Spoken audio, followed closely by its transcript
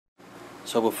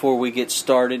So before we get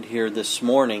started here this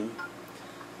morning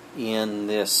in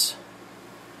this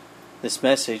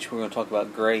message, we're going to talk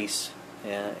about grace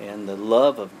and the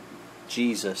love of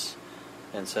Jesus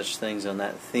and such things on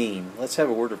that theme. Let's have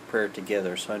a word of prayer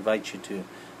together. So I invite you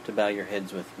to bow your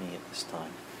heads with me at this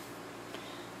time.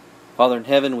 Father in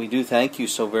heaven, we do thank you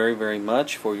so very, very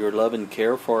much for your love and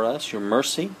care for us, your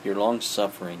mercy, your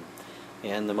long-suffering,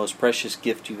 and the most precious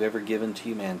gift you've ever given to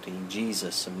humanity,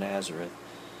 Jesus of Nazareth.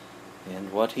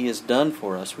 And what He has done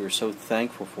for us, we are so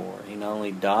thankful for. He not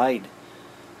only died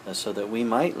so that we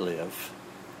might live,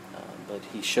 but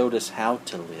He showed us how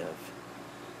to live.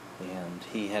 And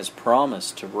He has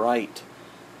promised to write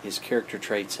His character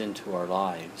traits into our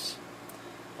lives.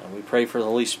 We pray for the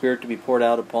Holy Spirit to be poured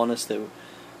out upon us, that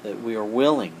we are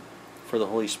willing for the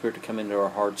Holy Spirit to come into our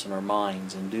hearts and our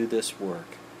minds and do this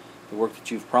work, the work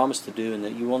that you've promised to do and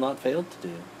that you will not fail to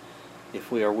do,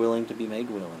 if we are willing to be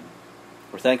made willing.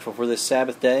 We're thankful for this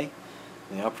Sabbath day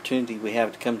and the opportunity we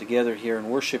have to come together here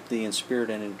and worship Thee in spirit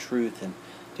and in truth, and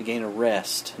to gain a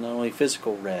rest, not only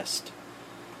physical rest,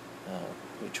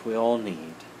 which we all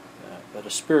need, but a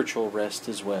spiritual rest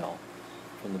as well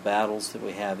from the battles that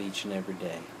we have each and every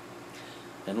day.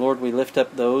 And Lord, we lift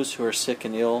up those who are sick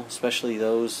and ill, especially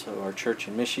those of our church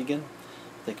in Michigan.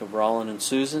 Think of Roland and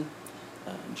Susan.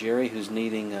 Jerry, who's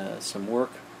needing some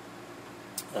work.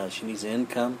 She needs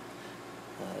income.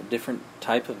 A different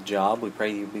type of job. We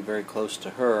pray you'll be very close to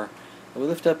her. And we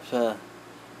lift up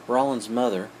Roland's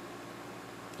mother,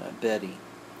 Betty.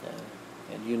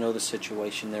 And you know the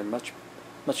situation there much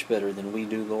better than we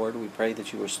do, Lord. We pray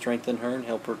that you will strengthen her and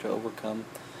help her to overcome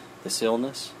this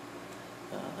illness.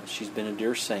 She's been a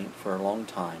dear saint for a long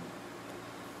time,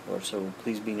 Lord, so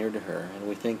please be near to her. And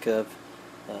we think of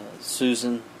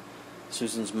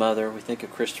Susan's mother. We think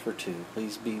of Christopher too.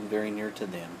 Please be very near to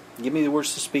them. Give me the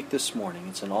words to speak this morning.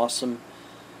 It's an awesome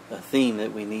theme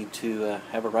that we need to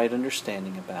have a right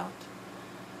understanding about.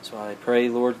 So I pray,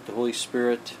 Lord, that the Holy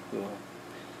Spirit will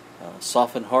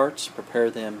soften hearts,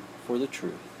 prepare them for the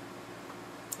truth.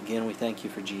 Again, we thank you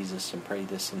for Jesus and pray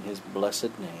this in His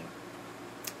blessed name.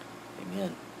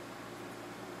 Amen.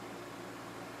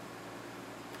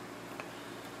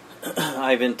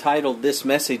 I've entitled this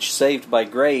message, Saved by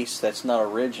Grace. That's not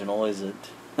original, is it?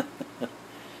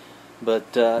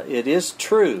 But it is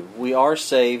true. We are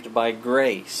saved by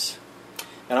grace.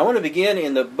 And I want to begin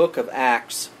in the book of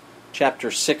Acts,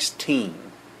 chapter 16.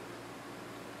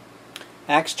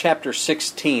 Acts chapter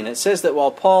 16. It says that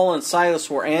while Paul and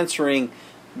Silas were answering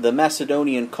the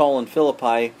Macedonian call in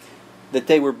Philippi, that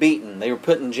they were beaten. They were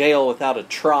put in jail without a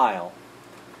trial.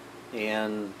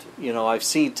 And, I've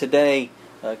seen today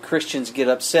Christians get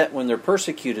upset when they're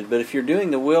persecuted. But if you're doing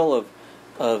the will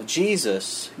of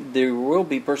Jesus, there will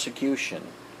be persecution.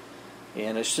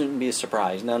 And it shouldn't be a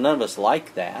surprise. Now, none of us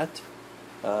like that.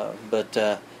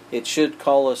 But it should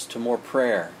call us to more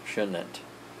prayer, shouldn't it?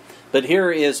 But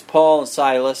here is Paul and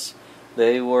Silas.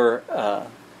 They were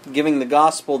giving the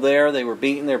gospel there. They were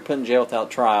beaten. They were put in jail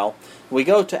without trial. We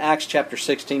go to Acts chapter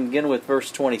 16, begin with verse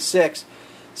 26. It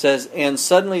says, "And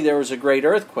suddenly there was a great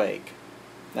earthquake."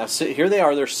 Now here they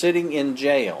are. They're sitting in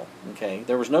jail. Okay,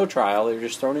 there was no trial. They were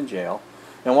just thrown in jail.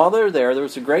 And while they were there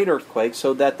was a great earthquake,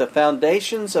 so that the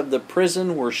foundations of the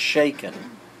prison were shaken.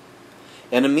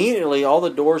 And immediately all the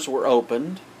doors were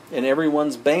opened, and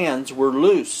everyone's bands were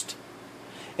loosed.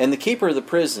 And the keeper of the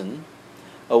prison,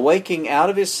 awaking out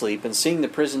of his sleep and seeing the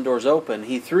prison doors open,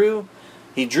 he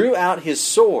drew out his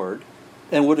sword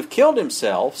and would have killed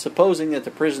himself, supposing that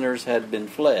the prisoners had been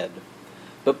fled.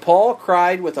 But Paul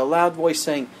cried with a loud voice,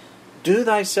 saying, "Do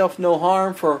thyself no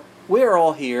harm, for we are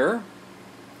all here."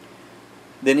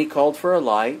 Then he called for a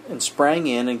light and sprang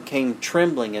in and came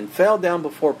trembling and fell down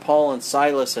before Paul and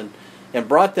Silas and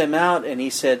brought them out. And he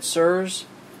said, "Sirs,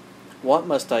 what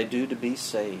must I do to be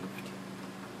saved?"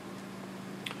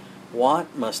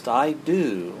 What must I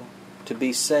do to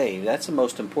be saved? That's the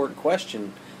most important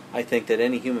question, I think, that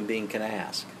any human being can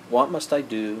ask. What must I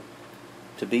do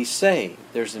to be saved?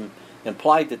 There's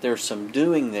implied that there's some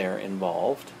doing there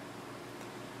involved.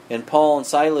 And Paul and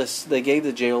Silas, they gave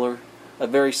the jailer a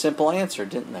very simple answer,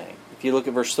 didn't they? If you look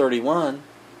at verse 31,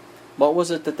 what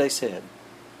was it that they said?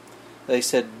 They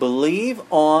said, "Believe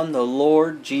on the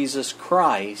Lord Jesus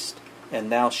Christ,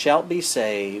 and thou shalt be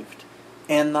saved,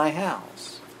 and thy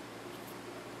house."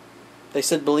 They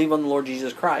said, "Believe on the Lord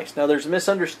Jesus Christ." Now there's a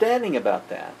misunderstanding about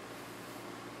that.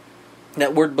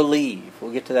 That word "believe."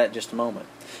 We'll get to that in just a moment.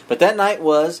 But that night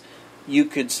was, you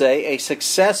could say, a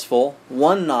successful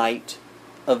one-night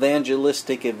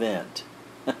evangelistic event.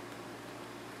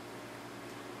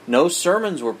 No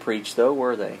sermons were preached, though,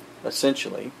 were they?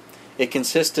 Essentially. It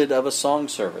consisted of a song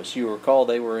service. You recall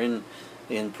they were in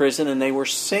in prison, and they were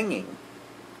singing.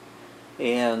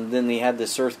 And then they had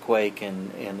this earthquake,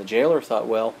 and the jailer thought,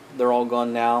 well, they're all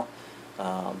gone now.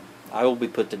 I will be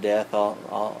put to death.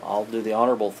 I'll do the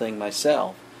honorable thing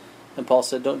myself. And Paul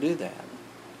said, don't do that.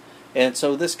 And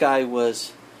so this guy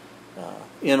was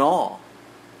in awe.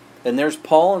 And there's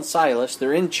Paul and Silas.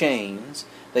 They're in chains.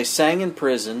 They sang in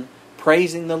prison,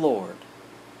 praising the Lord.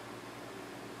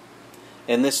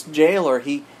 And this jailer,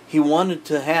 he wanted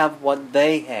to have what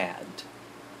they had.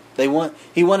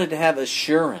 He wanted to have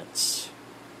assurance.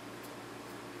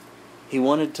 He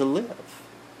wanted to live.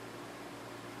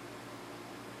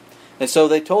 And so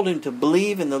they told him to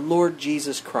believe in the Lord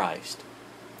Jesus Christ.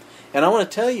 And I want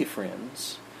to tell you,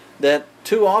 friends, that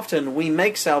too often we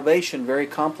make salvation very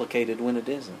complicated when it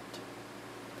isn't.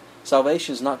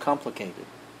 Salvation is not complicated.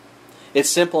 It's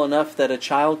simple enough that a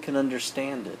child can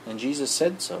understand it. And Jesus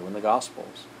said so in the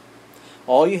Gospels.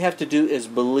 All you have to do is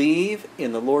believe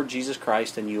in the Lord Jesus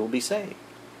Christ and you will be saved.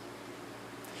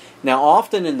 Now,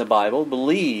 often in the Bible,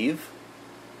 believe,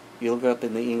 you look up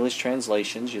in the English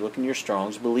translations, you look in your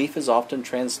Strong's, belief is often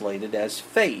translated as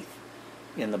faith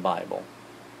in the Bible.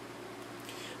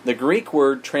 The Greek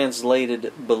word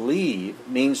translated believe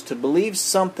means to believe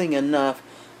something enough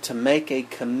to make a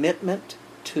commitment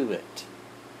to it.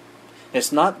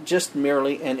 It's not just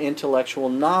merely an intellectual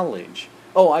knowledge.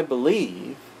 Oh, I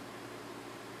believe,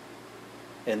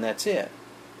 and that's it.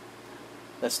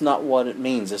 That's not what it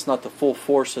means. It's not the full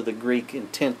force of the Greek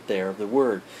intent there of the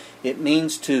word. It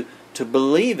means to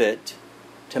believe it,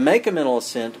 to make a mental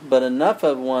assent, but enough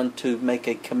of one to make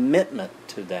a commitment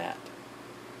to that.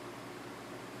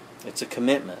 It's a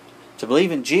commitment. To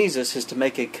believe in Jesus is to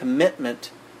make a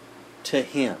commitment to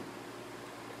Him.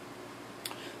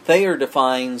 Thayer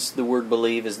defines the word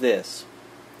believe as this: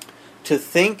 to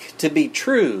think to be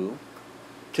true,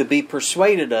 to be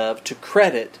persuaded of, to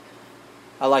credit.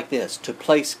 I like this: to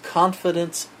place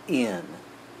confidence in.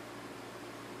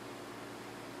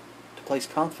 To place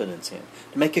confidence in.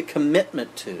 To make a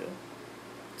commitment to.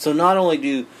 So not only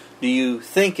do you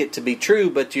think it to be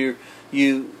true, but you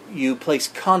place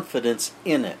confidence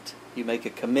in it. You make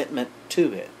a commitment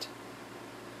to it.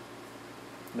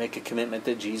 Make a commitment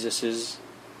that Jesus is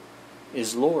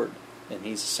Lord and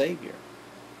He's a Savior.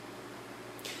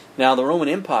 Now, the Roman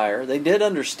Empire, they did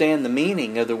understand the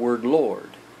meaning of the word Lord,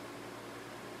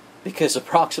 because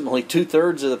approximately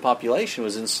 2/3 of the population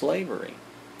was in slavery,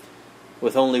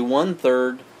 with only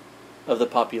 1/3 of the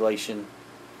population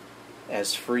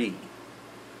as free.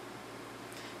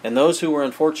 And those who were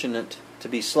unfortunate to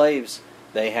be slaves,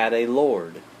 they had a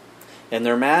lord, and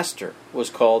their master was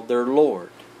called their Lord.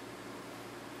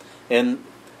 And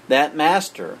that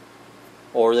master,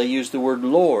 or they used the word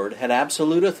Lord, had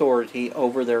absolute authority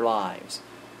over their lives.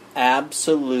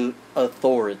 Absolute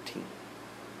authority.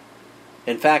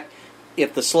 In fact,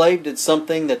 if the slave did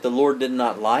something that the Lord did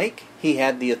not like, he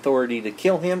had the authority to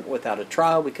kill him without a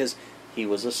trial because he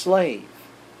was a slave.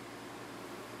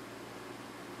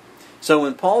 So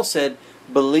when Paul said,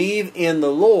 believe in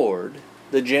the Lord,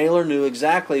 the jailer knew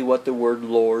exactly what the word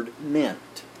Lord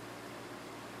meant.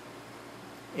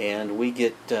 And we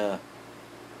get that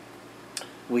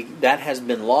has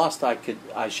been lost, I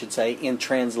should say, in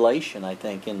translation, I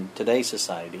think, in today's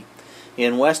society.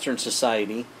 In Western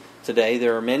society today,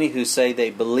 there are many who say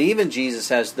they believe in Jesus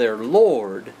as their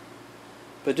Lord,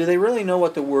 but do they really know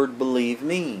what the word believe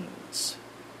means?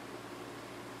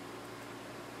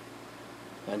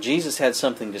 Now, Jesus had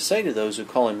something to say to those who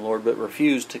call Him Lord, but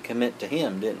refused to commit to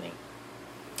Him, didn't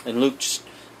He? In Luke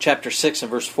chapter 6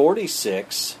 and verse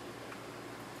 46,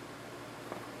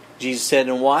 Jesus said,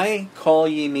 and why call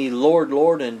ye me Lord,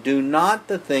 Lord, and do not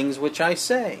the things which I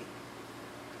say?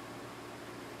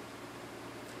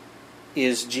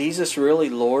 Is Jesus really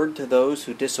Lord to those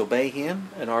who disobey Him?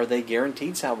 And are they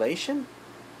guaranteed salvation?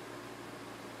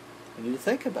 We need to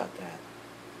think about that.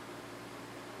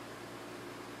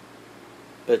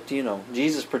 But,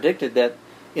 Jesus predicted that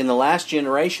in the last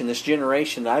generation, this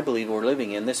generation I believe we're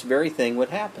living in, this very thing would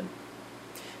happen.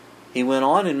 He went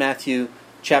on in Matthew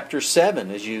chapter 7,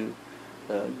 as you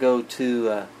go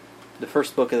to the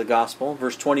first book of the Gospel,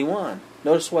 verse 21.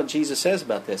 Notice what Jesus says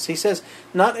about this. He says,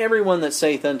 not everyone that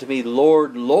saith unto me,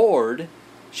 Lord, Lord,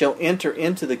 shall enter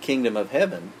into the kingdom of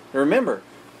heaven. Remember,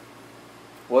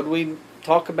 what did we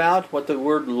talk about? What the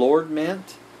word Lord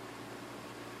meant?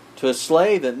 To a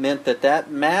slave, it meant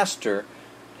that master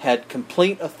had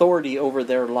complete authority over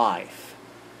their life.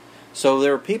 So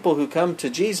there are people who come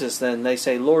to Jesus, then they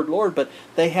say, Lord, Lord, but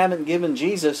they haven't given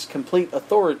Jesus complete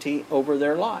authority over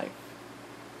their life.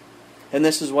 And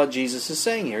this is what Jesus is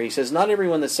saying here. He says, not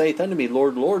everyone that saith unto me,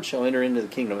 Lord, Lord, shall enter into the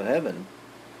kingdom of heaven,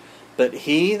 but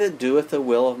he that doeth the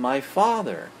will of my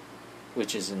Father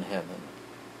which is in heaven.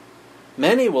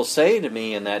 Many will say to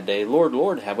me in that day, Lord,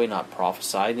 Lord, have we not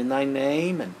prophesied in thy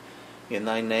name, and in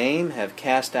thy name have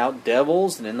cast out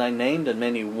devils, and in thy name done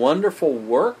many wonderful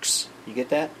works? You get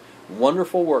that?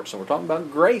 Wonderful works. And we're talking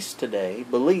about grace today,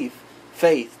 belief,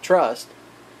 faith, trust.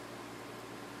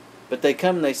 But they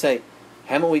come and they say,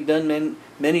 haven't we done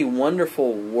many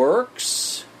wonderful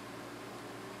works?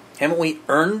 Haven't we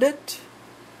earned it?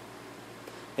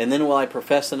 And then will I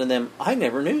profess unto them, I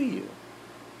never knew you.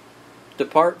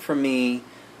 Depart from me,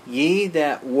 ye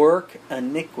that work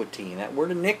iniquity. That word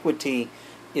iniquity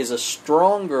is a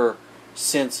stronger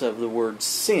sense of the word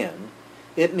sin.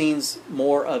 It means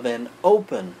more of an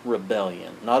open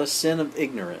rebellion, not a sin of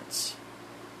ignorance.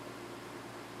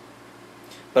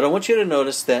 But I want you to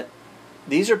notice that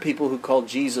these are people who call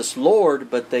Jesus Lord,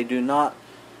 but they do not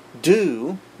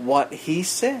do what He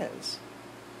says.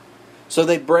 So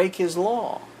they break His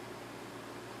law.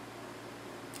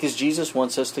 Because Jesus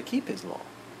wants us to keep His law.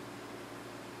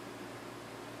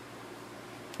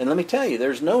 And let me tell you,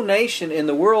 there's no nation in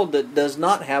the world that does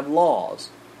not have laws.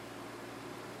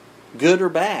 Good or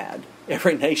bad,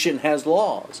 every nation has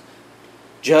laws.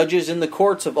 Judges in the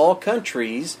courts of all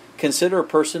countries consider a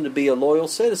person to be a loyal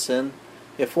citizen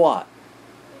if what?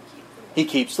 He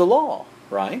keeps the law,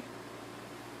 right?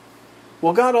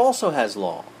 Well, God also has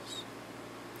laws.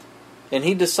 And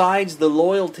He decides the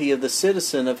loyalty of the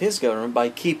citizen of His government by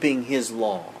keeping His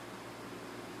law.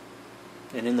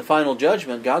 And in the final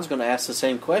judgment, God's going to ask the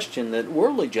same question that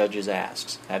worldly judges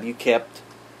ask. Have you kept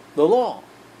the law?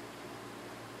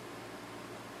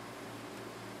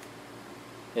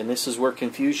 And this is where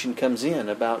confusion comes in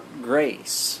about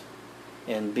grace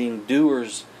and being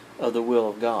doers of the will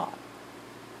of God.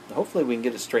 Hopefully we can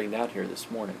get it straightened out here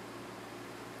this morning.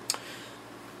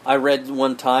 I read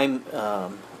one time,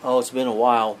 it's been a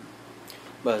while,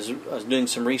 but I was doing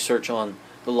some research on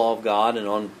the law of God and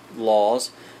on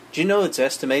laws. Do you know it's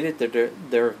estimated that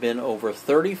there have been over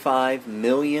 35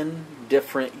 million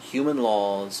different human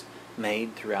laws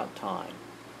made throughout time?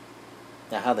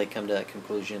 Now, how they come to that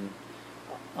conclusion,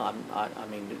 I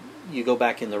mean, you go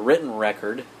back in the written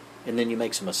record and then you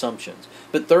make some assumptions.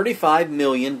 But 35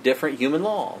 million different human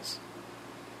laws.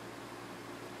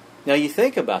 Now, you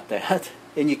think about that,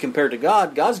 and you compare to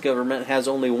God. God's government has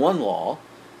only one law,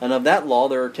 and of that law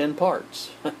there are 10 parts.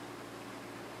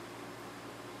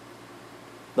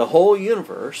 The whole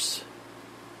universe,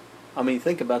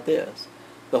 think about this.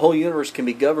 The whole universe can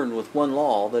be governed with one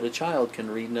law that a child can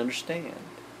read and understand.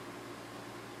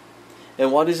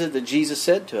 And what is it that Jesus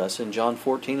said to us in John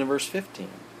 14 and verse 15?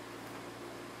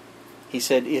 He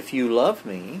said, if you love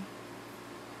me,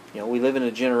 we live in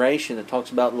a generation that talks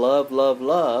about love, love,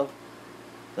 love.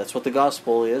 That's what the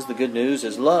gospel is. The good news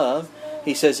is love.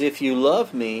 He says, if you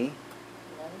love me,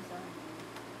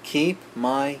 keep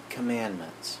my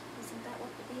commandments. Isn't that what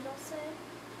the Beatles said?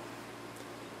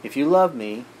 If you love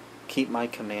me, keep my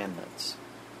commandments.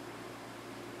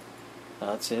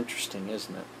 That's interesting,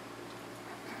 isn't it?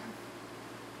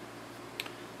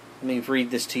 Let me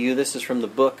read this to you. This is from the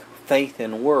book Faith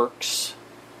and Works,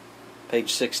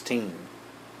 page 16.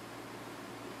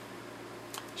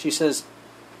 She says,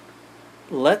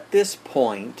 let this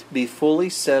point be fully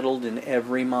settled in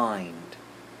every mind.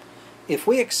 If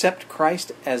we accept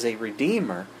Christ as a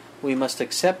Redeemer, we must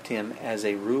accept Him as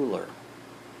a ruler.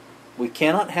 We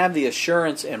cannot have the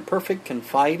assurance and perfect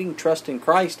confiding trust in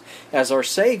Christ as our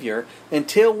Savior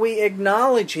until we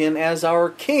acknowledge Him as our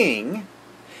King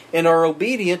and are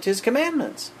obedient to His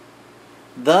commandments.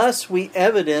 Thus we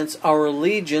evidence our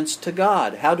allegiance to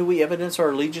God. How do we evidence our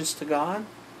allegiance to God?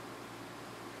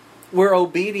 We're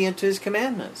obedient to His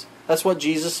commandments. That's what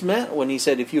Jesus meant when He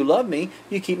said, if you love me,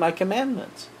 you keep my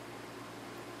commandments.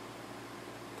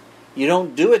 You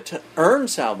don't do it to earn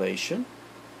salvation.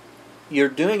 You're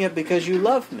doing it because you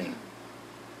love me.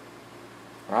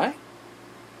 Right?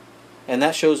 And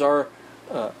that shows our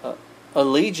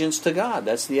allegiance to God.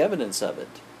 That's the evidence of it.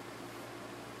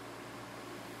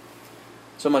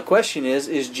 So my question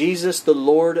is Jesus the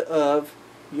Lord of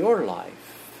your life?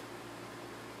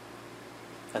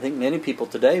 I think many people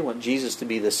today want Jesus to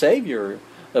be the Savior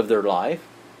of their life.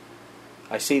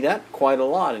 I see that quite a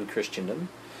lot in Christendom.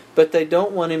 But they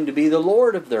don't want Him to be the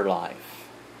Lord of their life.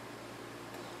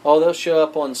 Oh, they'll show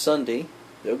up on Sunday,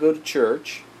 they'll go to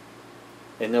church,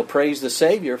 and they'll praise the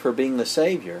Savior for being the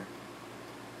Savior.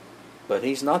 But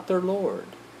He's not their Lord.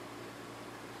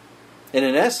 And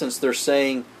in essence, they're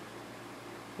saying,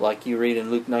 like you read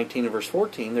in Luke 19 and verse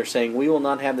 14, they're saying, we will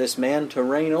not have this man to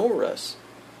reign over us.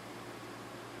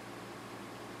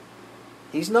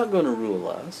 He's not going to rule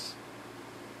us.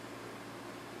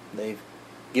 They've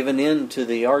given in to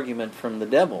the argument from the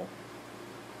devil,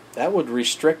 that would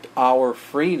restrict our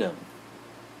freedom,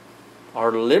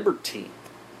 our liberty.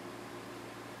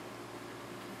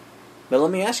 But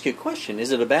let me ask you a question.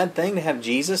 Is it a bad thing to have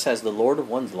Jesus as the Lord of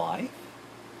one's life?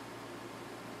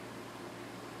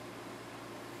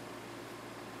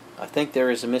 I think there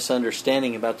is a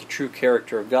misunderstanding about the true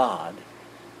character of God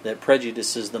that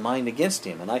prejudices the mind against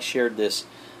Him. And I shared this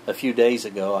a few days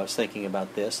ago. I was thinking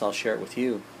about this. I'll share it with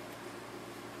you.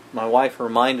 My wife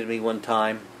reminded me one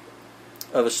time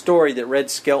of a story that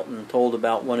Red Skelton told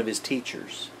about one of his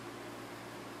teachers.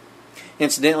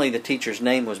 Incidentally, the teacher's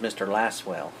name was Mr.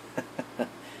 Laswell.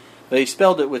 But he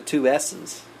spelled it with 2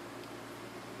 S's.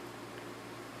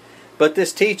 But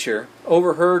this teacher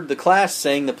overheard the class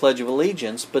saying the Pledge of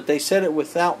Allegiance, but they said it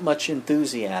without much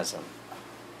enthusiasm.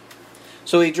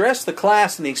 So he addressed the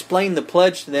class and he explained the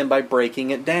pledge to them by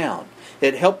breaking it down.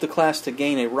 It helped the class to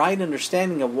gain a right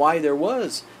understanding of why there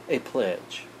was a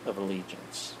Pledge of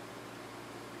Allegiance.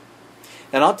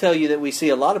 And I'll tell you that we see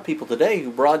a lot of people today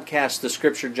who broadcast the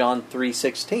scripture John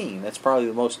 3:16. That's probably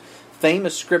the most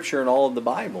famous scripture in all of the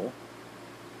Bible.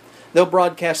 They'll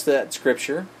broadcast that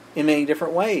scripture in many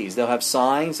different ways. They'll have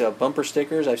signs, they'll have bumper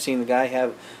stickers. I've seen the guy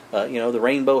have, the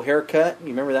rainbow haircut. You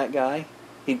remember that guy?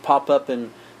 He'd pop up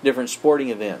in different sporting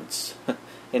events,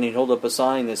 and he'd hold up a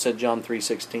sign that said John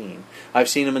 3:16. I've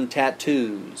seen him in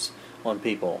tattoos on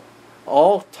people.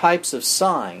 All types of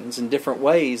signs and different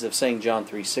ways of saying John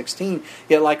 3:16.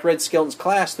 Yet, like Red Skelton's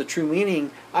class, the true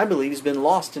meaning, I believe, has been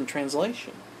lost in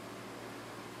translation.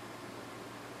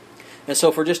 And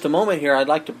so for just a moment here, I'd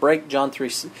like to break John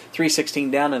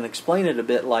 3:16 down and explain it a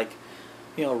bit like,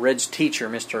 Red's teacher,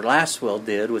 Mr. Laswell,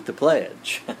 did with the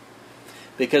pledge.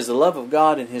 Because the love of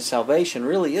God and His salvation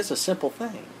really is a simple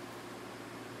thing.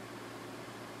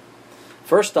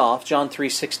 First off, John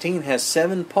 3:16 has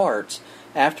 7 parts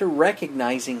after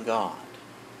recognizing God.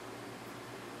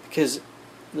 Because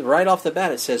right off the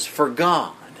bat it says, for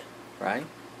God, right?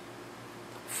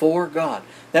 For God.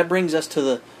 That brings us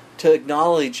to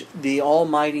acknowledge the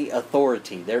almighty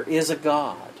authority. There is a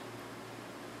God.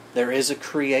 There is a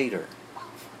Creator.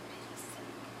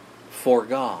 For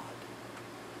God.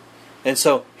 And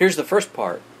so, here's the first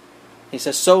part. He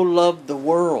says, so loved the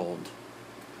world.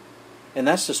 And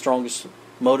that's the strongest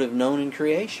motive known in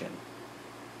creation.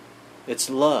 It's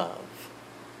love.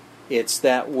 It's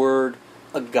that word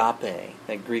agape,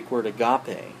 that Greek word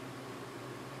agape.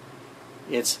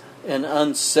 It's an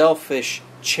unselfish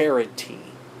charity.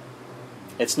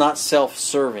 It's not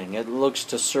self-serving. It looks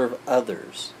to serve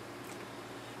others.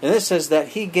 And it says that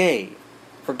He gave.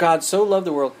 For God so loved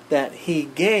the world that He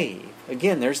gave.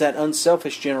 Again, there's that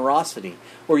unselfish generosity.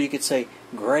 Or you could say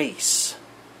grace.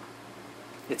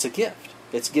 It's a gift.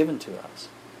 It's given to us.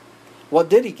 What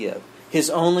did He give? His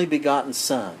only begotten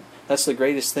Son. That's the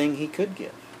greatest thing He could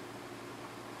give.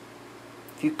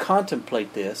 If you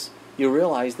contemplate this, you'll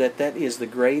realize that that is the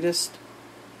greatest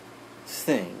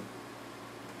thing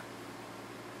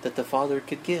that the Father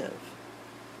could give,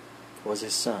 was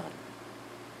His Son.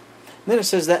 And then it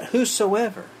says that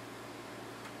whosoever.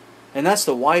 And that's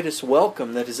the widest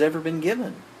welcome that has ever been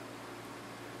given.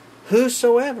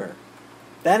 Whosoever.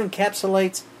 That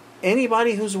encapsulates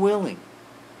anybody who's willing.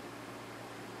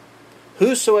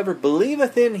 Whosoever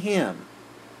believeth in Him.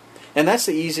 And that's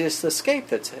the easiest escape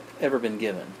that's ever been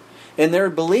given. And there,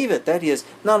 believe it. That is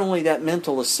not only that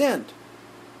mental assent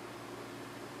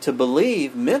to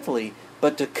believe mentally,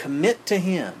 but to commit to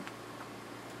Him.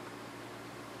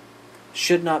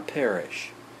 Should not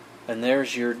perish. And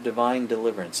there's your divine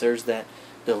deliverance. There's that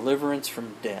deliverance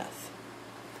from death.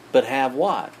 But have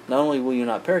what? Not only will you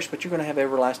not perish, but you're going to have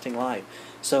everlasting life.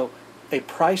 So a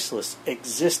priceless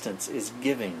existence is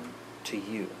given to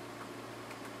you.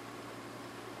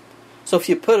 So if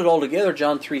you put it all together,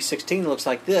 John 3:16 looks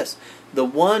like this. The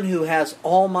one who has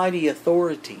almighty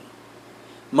authority,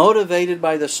 motivated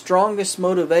by the strongest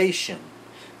motivation,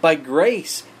 by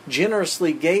grace,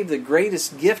 generously gave the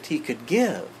greatest gift He could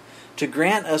give, to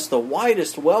grant us the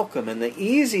widest welcome and the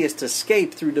easiest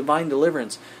escape through divine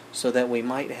deliverance, so that we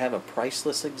might have a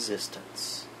priceless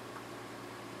existence.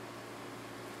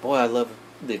 Boy, I love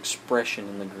the expression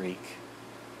in the Greek.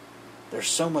 There's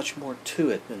so much more to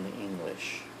it than the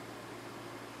English.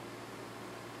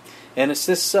 And it's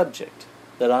this subject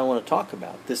that I want to talk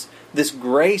about. This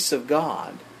grace of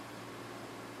God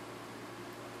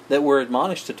that we're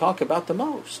admonished to talk about the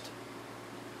most.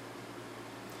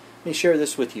 Let me share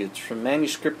this with you. It's from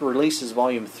Manuscript Releases,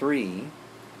 Volume 3,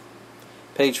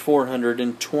 page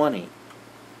 420.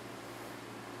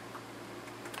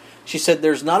 She said,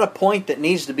 there's not a point that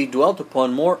needs to be dwelt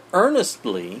upon more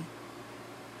earnestly,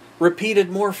 repeated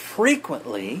more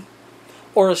frequently,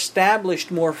 or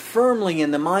established more firmly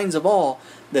in the minds of all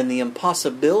than the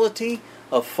impossibility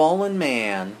of fallen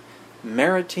man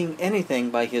meriting anything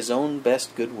by his own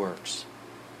best good works.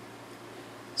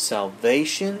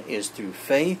 Salvation is through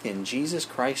faith in Jesus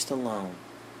Christ alone.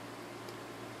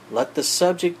 Let the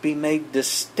subject be made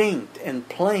distinct and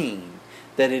plain,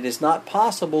 that it is not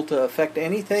possible to effect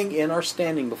anything in our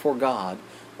standing before God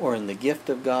or in the gift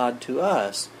of God to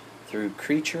us through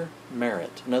creature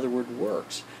merit. In other words,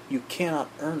 works. You cannot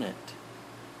earn it.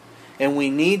 And we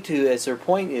need to, as their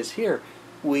point is here,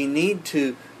 we need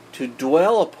to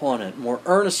dwell upon it more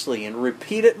earnestly and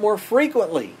repeat it more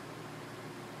frequently.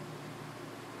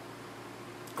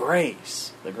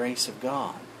 Grace, the grace of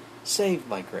God, saved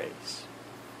by grace.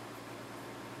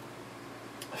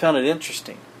 I found it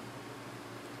interesting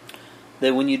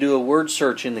that when you do a word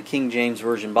search in the King James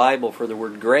Version Bible for the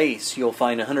word grace, you'll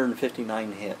find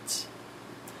 159 hits.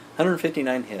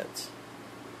 159 hits.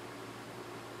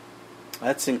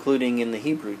 That's including in the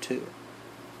Hebrew too.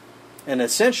 And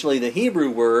essentially the Hebrew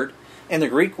word and the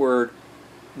Greek word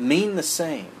mean the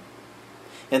same.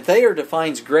 And Thayer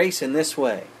defines grace in this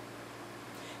way.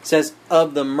 It says,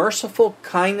 of the merciful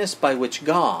kindness by which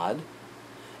God,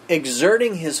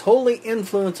 exerting His holy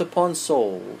influence upon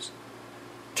souls,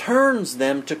 turns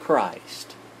them to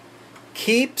Christ,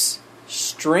 keeps,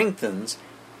 strengthens,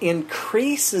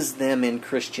 increases them in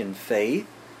Christian faith,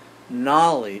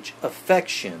 knowledge,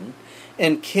 affection,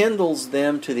 and kindles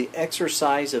them to the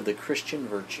exercise of the Christian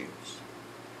virtues.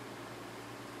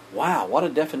 Wow, what a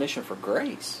definition for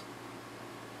grace.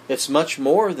 It's much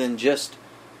more than just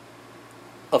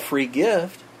a free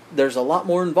gift. There's a lot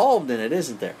more involved in it,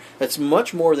 isn't there? It's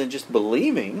much more than just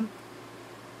believing.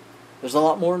 There's a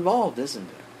lot more involved, isn't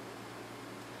there?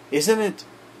 Isn't it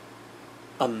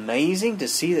amazing to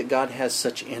see that God has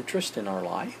such interest in our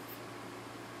life?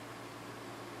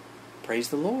 Praise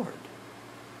the Lord.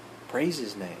 Praise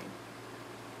His name.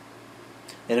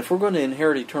 And if we're going to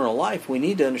inherit eternal life, we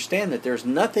need to understand that there's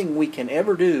nothing we can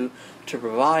ever do to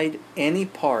provide any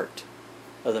part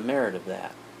of the merit of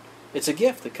that. It's a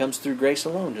gift that comes through grace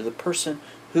alone to the person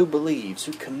who believes,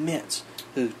 who commits,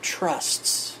 who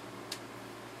trusts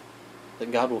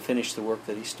that God will finish the work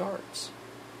that He starts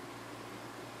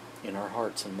in our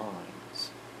hearts and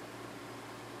minds.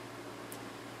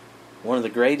 One of the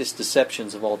greatest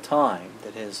deceptions of all time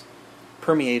that has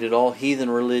permeated all heathen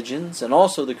religions and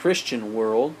also the Christian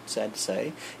world, sad to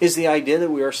say, is the idea that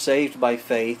we are saved by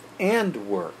faith and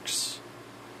works.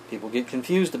 People get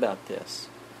confused about this.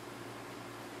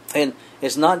 And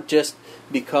it's not just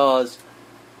because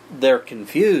they're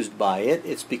confused by it,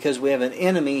 it's because we have an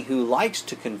enemy who likes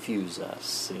to confuse us,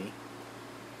 see?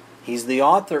 He's the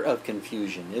author of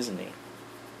confusion, isn't he?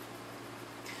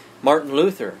 Martin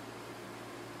Luther,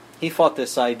 he fought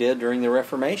this idea during the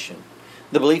Reformation.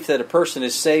 The belief that a person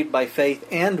is saved by faith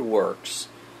and works.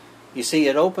 You see,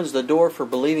 it opens the door for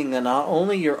believing that not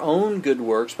only your own good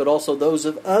works, but also those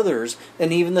of others,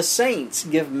 and even the saints,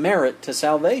 give merit to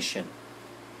salvation.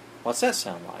 What's that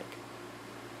sound like?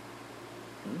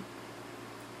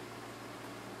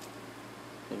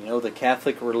 You know, the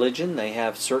Catholic religion, they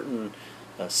have certain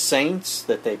saints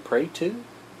that they pray to.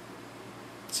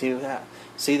 See that?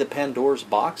 See the Pandora's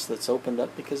box that's opened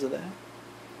up because of that?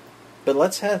 But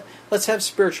let's have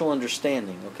spiritual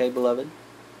understanding, okay, beloved?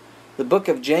 The book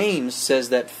of James says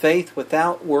that faith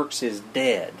without works is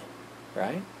dead,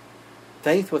 right?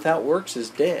 Faith without works is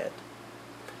dead.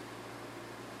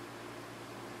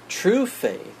 True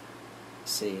faith,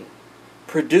 see,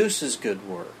 produces good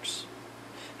works.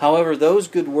 However, those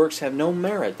good works have no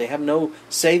merit. They have no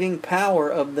saving power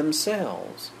of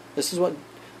themselves. This is what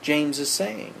James is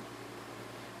saying.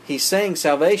 He's saying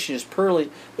salvation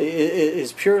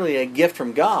is purely a gift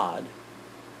from God.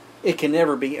 It can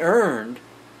never be earned.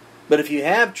 But if you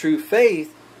have true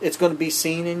faith, it's going to be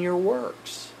seen in your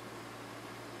works.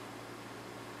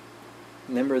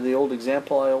 Remember the old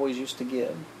example I always used to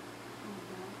give?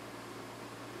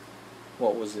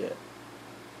 What was it?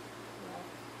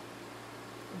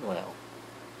 Well,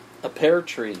 a pear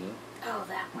tree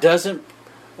doesn't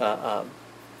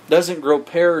grow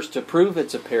pears to prove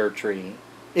it's a pear tree.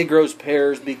 It grows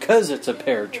pears because it's a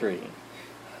pear tree.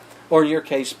 Or in your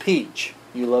case, peach.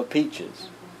 You love peaches,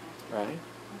 right?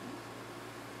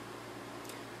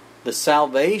 The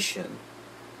salvation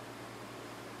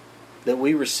that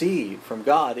we receive from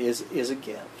God is a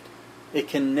gift. It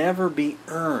can never be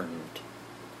earned.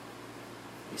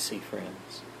 You see,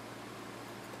 friends.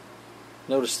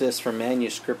 Notice this from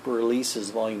Manuscript Releases,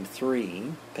 Volume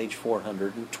 3, page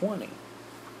 420.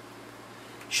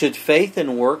 Should faith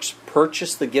and works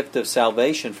purchase the gift of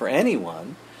salvation for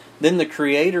anyone, then the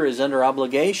Creator is under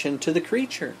obligation to the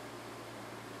creature.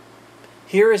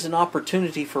 Here is an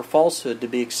opportunity for falsehood to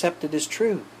be accepted as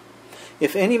true.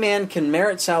 If any man can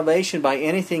merit salvation by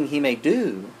anything he may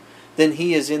do, then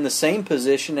he is in the same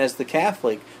position as the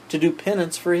Catholic to do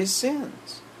penance for his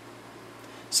sins.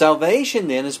 Salvation,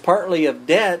 then, is partly of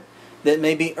debt that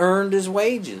may be earned as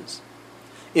wages.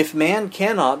 If man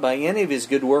cannot, by any of his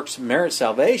good works, merit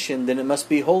salvation, then it must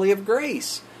be wholly of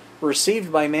grace,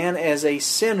 received by man as a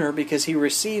sinner because he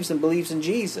receives and believes in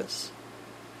Jesus.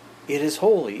 It is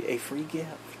wholly a free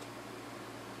gift.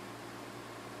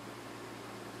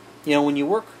 You know, when you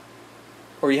work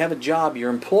or you have a job,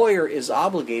 your employer is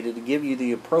obligated to give you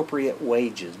the appropriate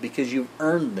wages because you've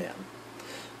earned them.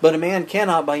 But a man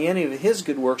cannot, by any of his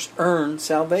good works, earn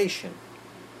salvation.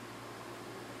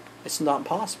 It's not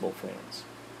possible, friends.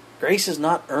 Grace is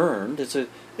not earned. It's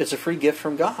a free gift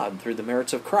from God through the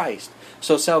merits of Christ.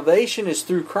 So salvation is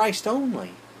through Christ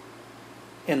only.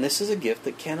 And this is a gift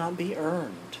that cannot be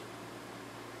earned.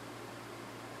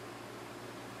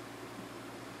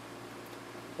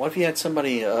 What if you had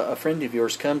somebody, a friend of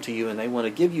yours, come to you and they want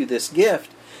to give you this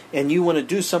gift and you want to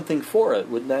do something for it?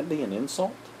 Wouldn't that be an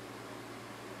insult?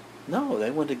 No,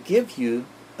 they want to give you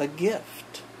a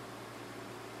gift.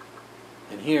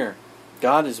 And here,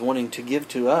 God is wanting to give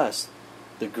to us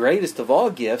the greatest of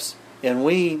all gifts, and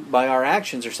we, by our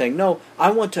actions, are saying, no, I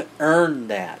want to earn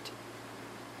that.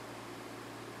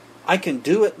 I can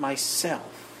do it myself.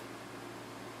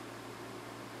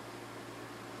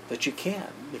 But you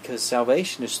can't, because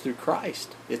salvation is through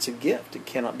Christ. It's a gift. It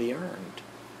cannot be earned.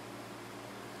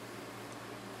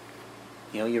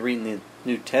 You know, you read in the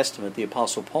New Testament, the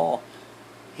Apostle Paul,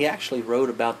 he actually wrote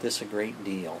about this a great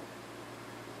deal.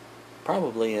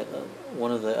 Probably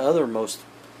one of the other most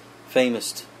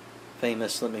famous,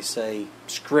 let me say,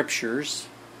 scriptures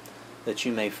that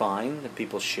you may find that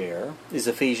people share is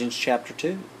Ephesians chapter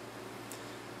 2.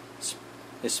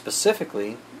 It's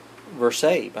specifically verse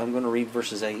 8. I'm going to read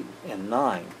verses 8 and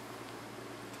 9.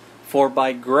 For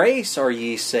by grace are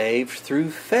ye saved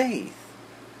through faith,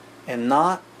 and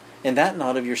that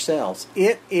not of yourselves.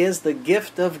 It is the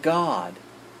gift of God.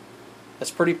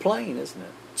 That's pretty plain, isn't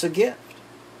it? It's a gift.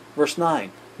 Verse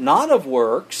 9. Not of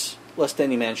works, lest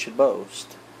any man should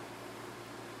boast.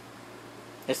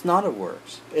 It's not of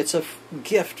works. It's a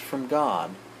gift from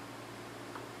God.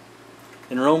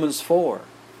 In Romans 4,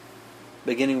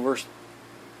 beginning verse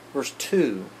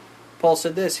 2, Paul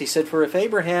said this. He said, For if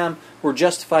Abraham were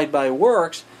justified by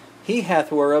works, he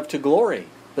hath whereof to glory,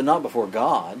 but not before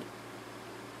God.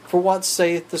 For what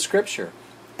saith the Scripture?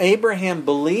 Abraham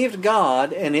believed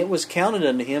God, and it was counted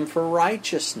unto him for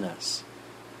righteousness.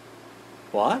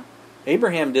 What?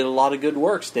 Abraham did a lot of good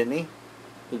works, didn't he?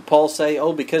 Did Paul say,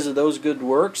 because of those good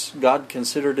works, God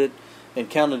considered it and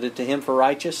counted it to him for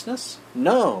righteousness?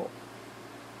 No.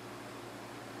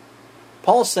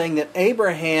 Paul's saying that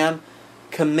Abraham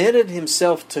committed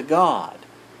himself to God.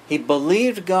 He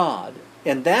believed God,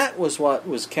 and that was what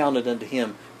was counted unto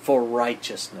him for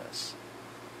righteousness.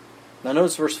 Now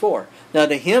notice verse 4. Now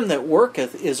to him that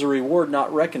worketh is a reward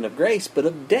not reckoned of grace, but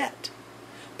of debt.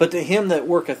 But to him that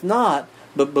worketh not,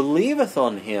 but believeth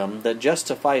on him that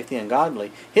justifieth the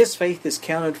ungodly, his faith is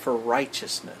counted for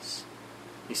righteousness.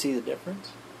 You see the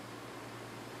difference?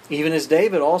 Even as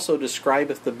David also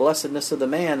describeth the blessedness of the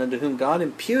man unto whom God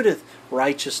imputeth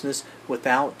righteousness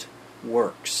without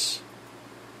works.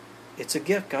 It's a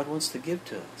gift God wants to give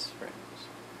to us, friends.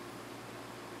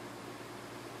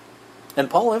 And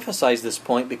Paul emphasized this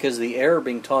point because of the error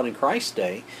being taught in Christ's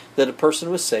day that a person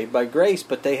was saved by grace,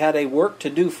 but they had a work to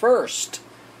do first.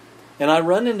 And I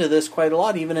run into this quite a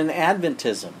lot, even in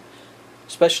Adventism,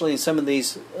 especially in some of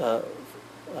these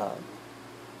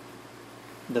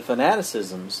the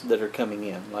fanaticisms that are coming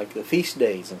in, like the feast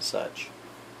days and such.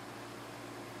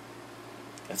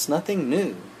 That's nothing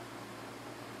new.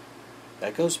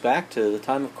 That goes back to the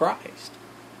time of Christ.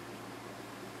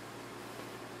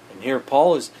 And here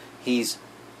Paul is he's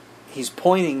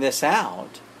pointing this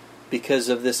out because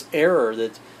of this error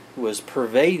that was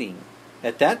pervading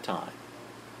at that time.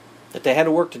 That they had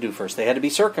a work to do first. They had to be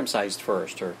circumcised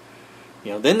first, or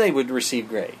then they would receive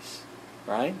grace,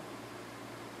 right?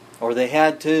 Or they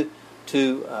had to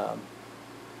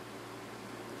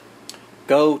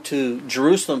go to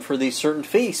Jerusalem for these certain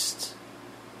feasts.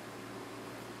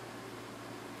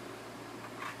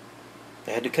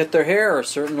 They had to cut their hair a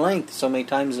certain length, so many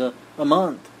times a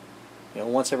month.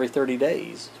 Once every 30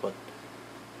 days. What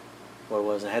it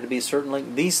was. It had to be a certain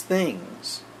length. These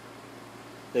things,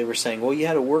 they were saying, you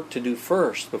had a work to do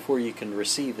first before you can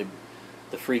receive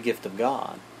the free gift of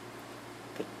God.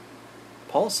 But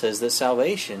Paul says that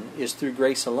salvation is through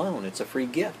grace alone. It's a free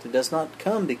gift. It does not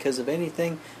come because of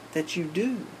anything that you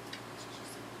do.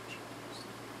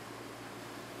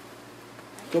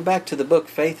 Go back to the book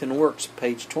Faith and Works,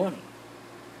 page 20.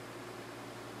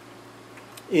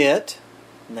 It,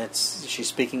 and she's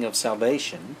speaking of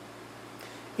salvation,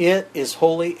 it is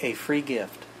wholly a free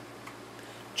gift.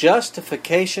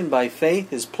 Justification by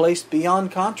faith is placed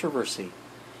beyond controversy,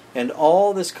 and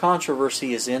all this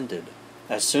controversy is ended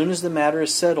as soon as the matter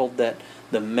is settled that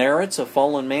the merits of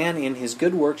fallen man in his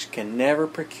good works can never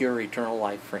procure eternal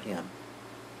life for him.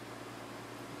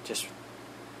 It just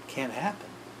can't happen.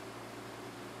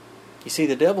 You see,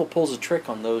 the devil pulls a trick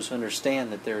on those who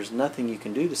understand that there is nothing you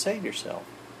can do to save yourself.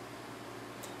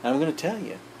 And I'm going to tell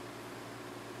you,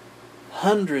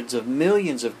 hundreds of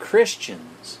millions of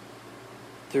Christians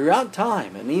throughout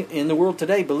time and in the world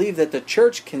today believe that the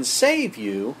church can save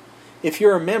you if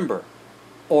you're a member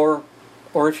or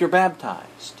if you're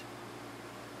baptized.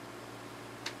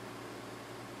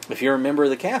 If you're a member of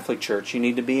the Catholic Church, you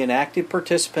need to be an active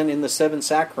participant in the 7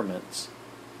 sacraments,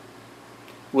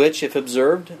 which, if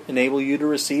observed, enable you to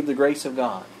receive the grace of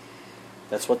God.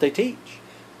 That's what they teach.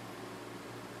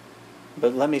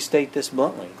 But let me state this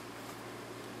bluntly.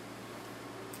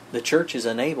 The church is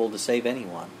unable to save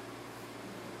anyone.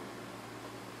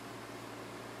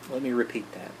 Let me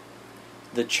repeat that.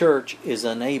 The church is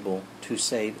unable to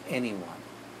save anyone.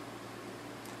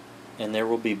 And there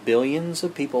will be billions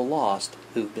of people lost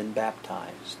who've been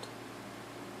baptized.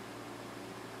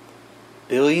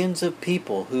 Billions of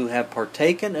people who have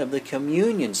partaken of the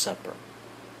communion supper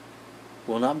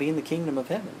will not be in the kingdom of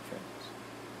heaven, friends.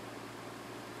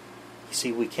 You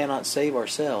see, we cannot save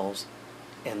ourselves,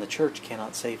 and the church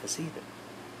cannot save us either.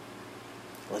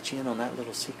 I'll let you in on that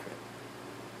little secret.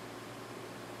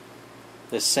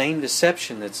 The same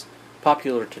deception that's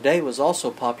popular today was also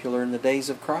popular in the days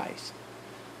of Christ.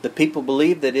 The people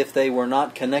believed that if they were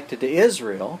not connected to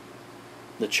Israel,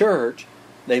 the church,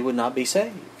 they would not be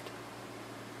saved.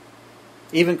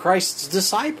 Even Christ's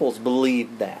disciples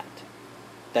believed that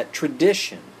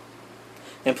tradition.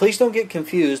 And please don't get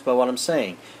confused by what I'm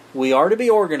saying. We are to be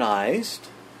organized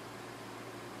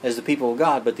as the people of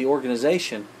God, but the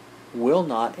organization will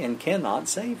not and cannot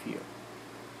save you.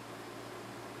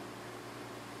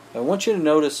 I want you to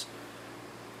notice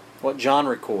what John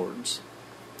records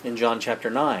in John chapter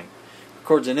 9. He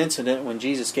records an incident when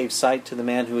Jesus gave sight to the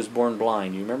man who was born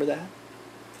blind. You remember that?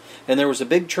 And there was a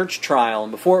big church trial,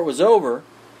 and before it was over,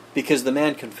 because the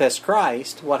man confessed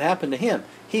Christ, what happened to him?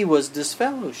 He was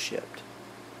disfellowshipped.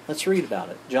 Let's read about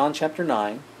it. John chapter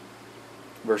 9,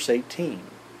 verse 18.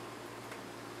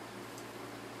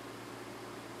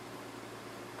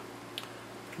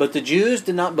 But the Jews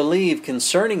did not believe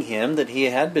concerning him that he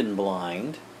had been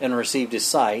blind and received his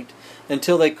sight,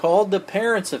 until they called the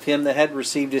parents of him that had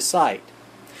received his sight.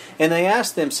 And they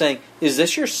asked them, saying, Is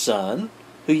this your son,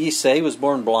 who ye say was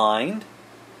born blind?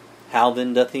 How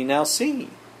then doth he now see?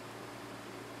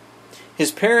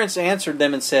 His parents answered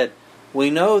them and said, We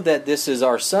know that this is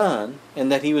our son,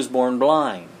 and that he was born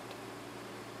blind.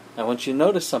 I want you to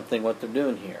notice something, what they're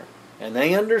doing here. And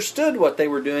they understood what they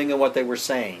were doing and what they were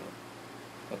saying.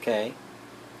 Okay?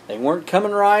 They weren't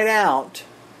coming right out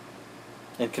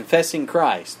and confessing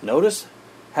Christ. Notice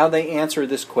how they answer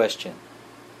this question.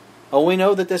 Oh, we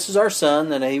know that this is our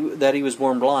son, and that he was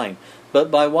born blind.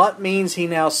 But by what means he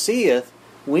now seeth,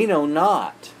 we know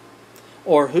not.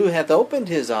 Or who hath opened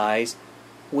his eyes,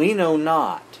 we know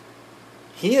not.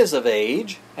 He is of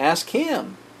age, ask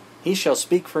him. He shall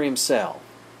speak for himself.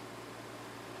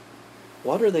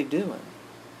 What are they doing?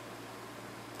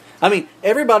 I mean,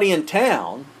 everybody in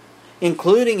town,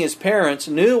 including his parents,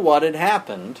 knew what had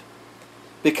happened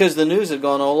because the news had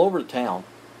gone all over town.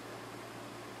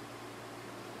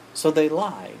 So they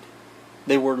lied.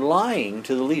 They were lying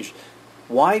to the leaders.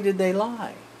 Why did they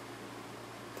lie?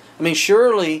 I mean,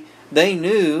 surely they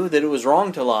knew that it was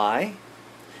wrong to lie,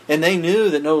 and they knew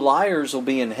that no liars will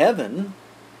be in heaven.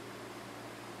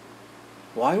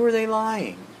 Why were they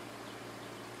lying?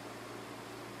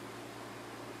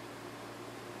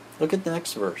 Look at the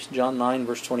next verse, John 9,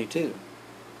 verse 22.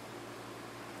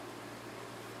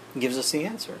 It gives us the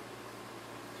answer.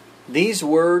 These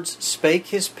words spake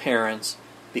his parents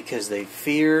because they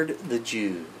feared the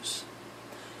Jews.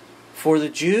 For the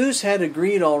Jews had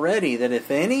agreed already that if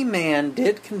any man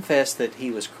did confess that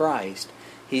he was Christ,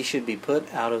 he should be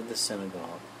put out of the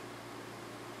synagogue.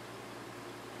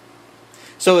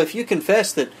 So if you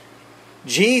confess that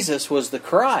Jesus was the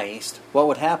Christ, what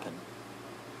would happen?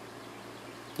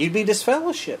 You'd be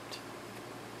disfellowshipped.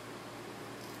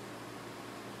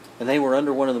 And they were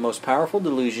under one of the most powerful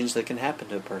delusions that can happen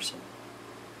to a person.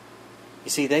 You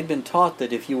see, they'd been taught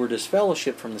that if you were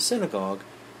disfellowshipped from the synagogue,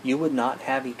 you would not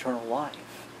have eternal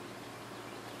life.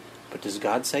 But does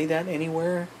God say that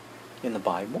anywhere in the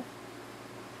Bible?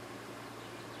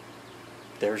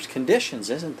 there's conditions,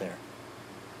 isn't there?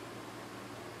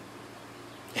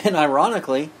 And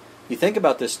ironically, you think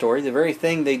about this story, the very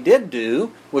thing they did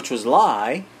do, which was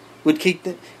lie, would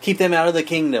keep them out of the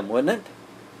kingdom, wouldn't it?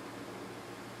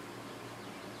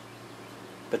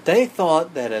 But they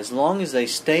thought that as long as they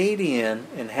stayed in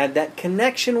and had that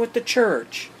connection with the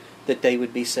church, that they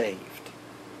would be saved.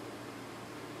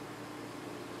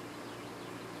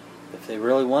 If they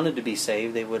really wanted to be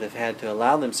saved, they would have had to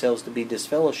allow themselves to be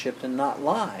disfellowshipped and not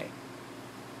lie.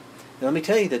 Now, let me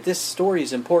tell you that this story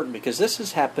is important because this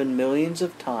has happened millions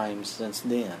of times since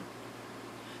then.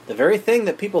 The very thing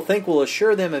that people think will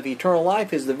assure them of eternal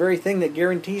life is the very thing that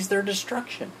guarantees their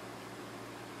destruction.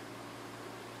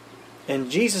 And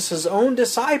Jesus' own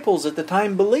disciples at the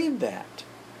time believed that.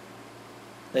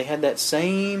 They had that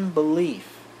same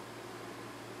belief.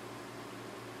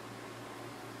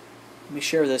 Let me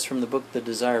share this from the book The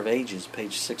Desire of Ages,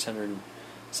 page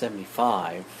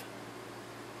 675.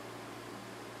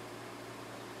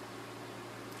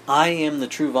 I am the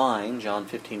true vine, John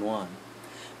 15:1.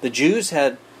 The Jews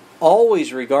had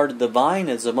always regarded the vine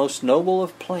as the most noble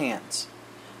of plants,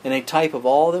 and a type of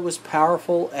all that was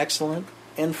powerful, excellent,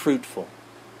 and fruitful.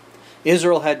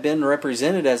 Israel had been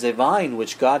represented as a vine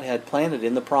which God had planted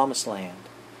in the Promised Land.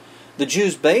 The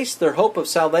Jews based their hope of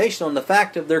salvation on the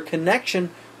fact of their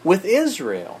connection with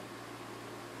Israel.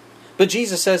 But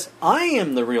Jesus says, I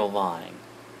am the real vine.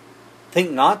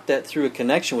 Think not that through a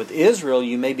connection with Israel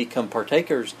you may become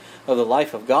partakers of the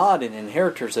life of God and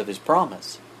inheritors of His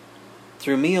promise.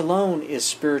 Through me alone is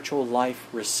spiritual life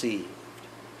received.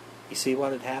 You see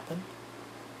what had happened?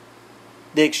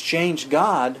 They exchanged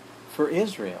God for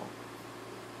Israel.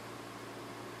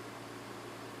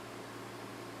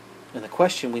 And the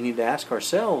question we need to ask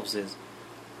ourselves is,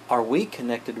 are we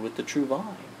connected with the true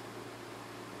vine?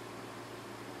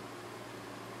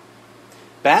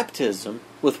 Baptism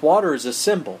with water is a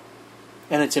symbol,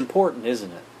 and it's important,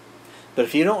 isn't it? But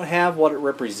if you don't have what it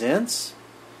represents,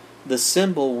 the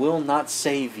symbol will not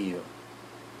save you.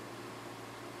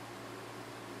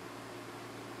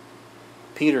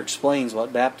 Peter explains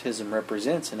what baptism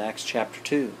represents in Acts chapter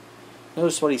 2.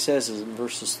 Notice what he says in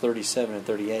verses 37 and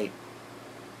 38.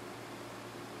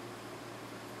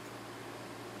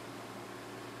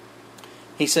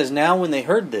 He says, now when they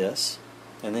heard this,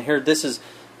 and they heard this is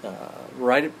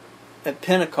right at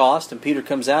Pentecost, and Peter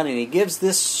comes out and he gives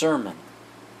this sermon.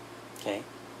 Okay?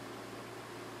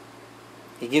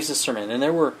 He gives this sermon. And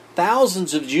there were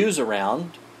thousands of Jews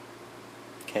around,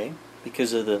 okay,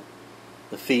 because of the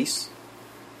feast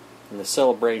and the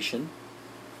celebration.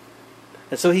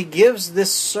 And so he gives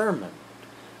this sermon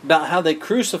about how they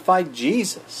crucified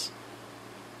Jesus.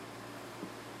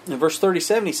 In verse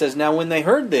 37 he says, now when they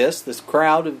heard this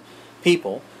crowd of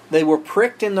people, they were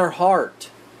pricked in their heart.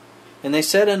 And they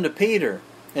said unto Peter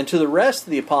and to the rest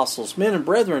of the apostles, men and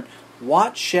brethren,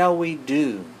 what shall we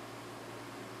do?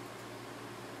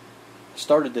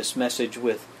 Started this message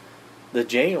with the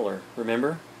jailer,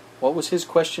 remember? What was his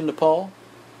question to Paul?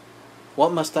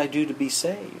 What must I do to be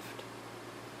saved?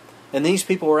 And these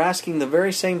people were asking the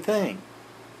very same thing.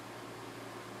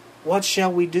 What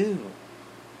shall we do?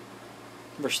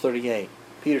 Verse 38,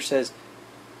 Peter says,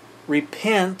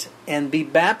 repent and be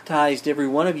baptized every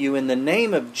one of you in the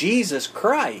name of Jesus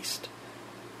Christ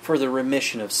for the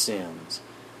remission of sins,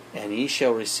 and ye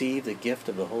shall receive the gift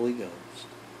of the Holy Ghost.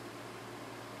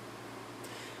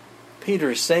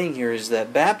 Peter is saying here is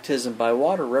that baptism by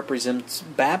water represents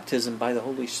baptism by the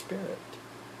Holy Spirit.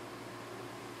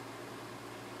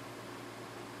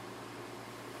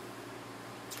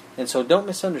 And so don't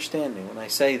misunderstand me when I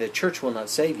say the church will not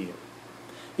save you.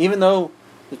 Even though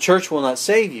the church will not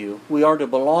save you, we are to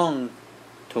belong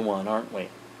to one, aren't we?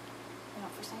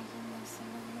 Not forsaking the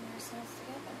assembling of yourselves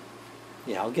together.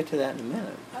 Yeah, I'll get to that in a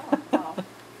minute. Oh.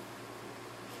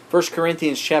 1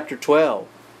 Corinthians chapter 12.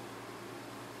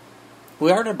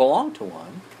 We are to belong to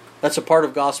one. That's a part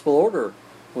of gospel order.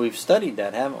 We've studied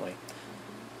that, haven't we?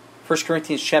 1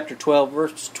 Corinthians chapter 12,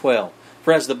 verse 12.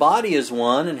 For as the body is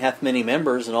one, and hath many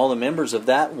members, and all the members of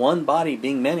that one body,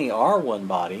 being many, are one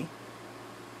body,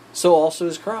 so also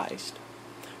is Christ.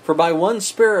 For by one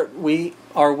Spirit we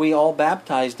are all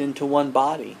baptized into one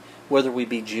body, whether we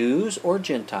be Jews or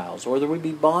Gentiles, whether we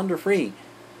be bond or free,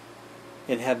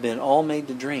 and have been all made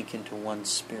to drink into one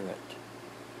Spirit.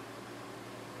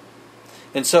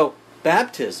 And so,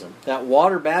 baptism, that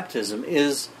water baptism,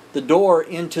 is the door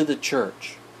into the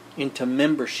church, into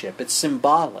membership. It's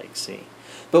symbolic, see.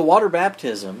 But water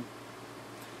baptism,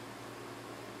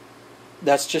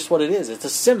 that's just what it is. It's a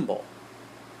symbol.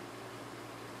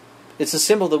 It's a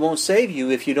symbol that won't save you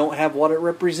if you don't have what it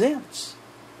represents.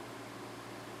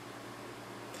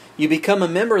 You become a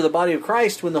member of the body of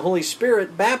Christ when the Holy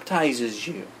Spirit baptizes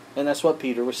you. And that's what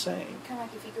Peter was saying. Kind of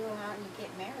like if you go out and you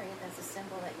get married, that's a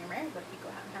symbol that you're married. But if you go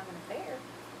out and have an affair,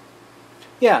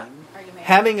 yeah, are you married?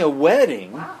 having a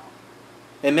wedding Wow.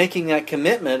 and making that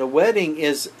commitment, a wedding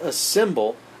is a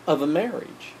symbol of a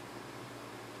marriage.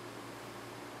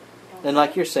 And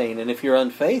like you're saying, and if you're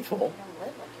unfaithful, You don't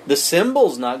live like you're the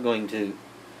symbol's not going to,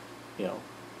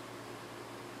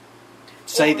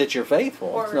 say Or- that you're faithful.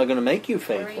 or- It's not going to make you Or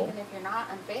faithful. even if you're not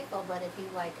unfaithful, but if you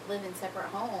live in separate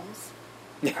homes,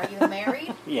 are you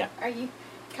married? Yeah. Are you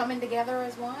coming together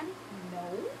as one?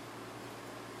 No.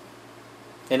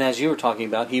 And as you were talking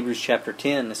about, Hebrews chapter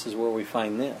 10, this is where we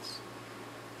find this.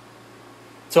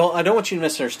 So I don't want you to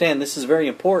misunderstand. This is very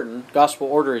important. Gospel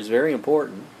order is very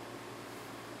important.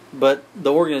 But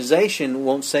the organization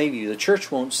won't save you. The church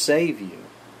won't save you.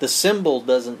 The symbol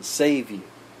doesn't save you.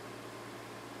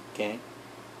 Okay?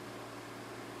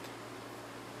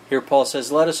 Here Paul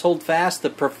says, let us hold fast the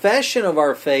profession of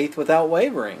our faith without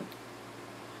wavering.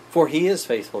 For he is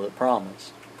faithful that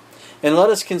promised. And let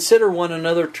us consider one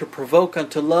another to provoke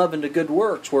unto love and to good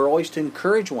works. We're always to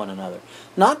encourage one another.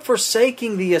 Not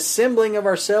forsaking the assembling of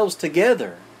ourselves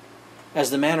together,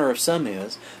 as the manner of some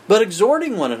is, but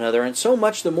exhorting one another, and so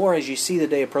much the more as you see the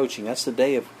day approaching. That's the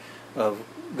day of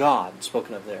God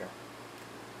spoken of there.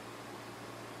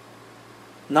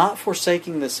 Not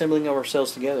forsaking the assembling of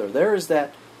ourselves together. There is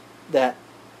that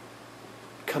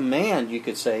command, you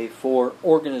could say, for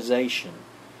organization,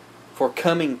 for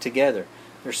coming together.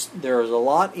 There is a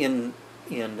lot in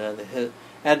the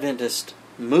Adventist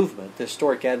movement, the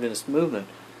historic Adventist movement.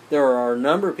 There are a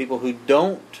number of people who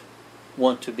don't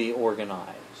want to be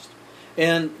organized.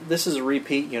 And this is a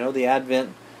repeat, the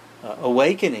Advent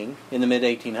awakening in the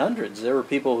mid-1800s. There were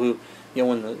people who,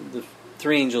 when the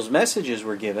three angels' messages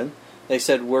were given, they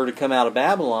said we're to come out of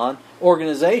Babylon.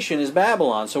 Organization is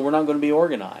Babylon, so we're not going to be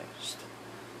organized.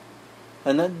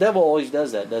 And the devil always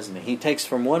does that, doesn't he? He takes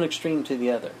from one extreme to the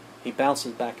other. He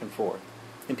bounces back and forth.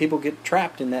 And people get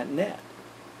trapped in that net.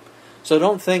 So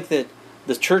don't think that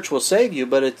the church will save you,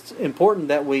 but it's important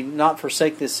that we not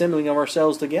forsake the assembling of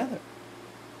ourselves together.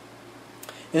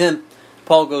 And then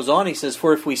Paul goes on, he says,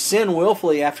 for if we sin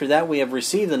willfully after that we have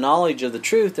received the knowledge of the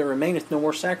truth, there remaineth no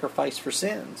more sacrifice for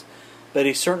sins, but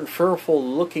a certain fearful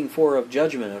looking for of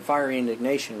judgment and fiery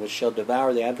indignation which shall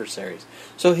devour the adversaries.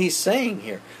 So he's saying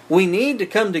here, we need to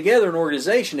come together in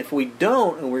organization. If we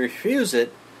don't and we refuse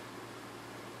it,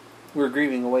 we're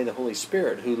grieving away the Holy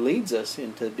Spirit who leads us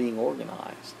into being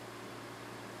organized.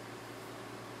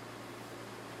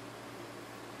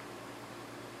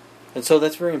 And so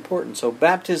that's very important. So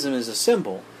baptism is a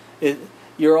symbol.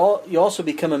 You also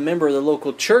become a member of the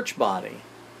local church body.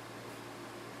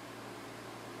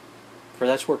 For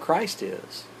that's where Christ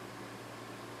is.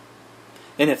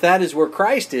 And if that is where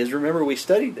Christ is, remember we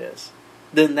studied this,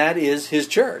 then that is His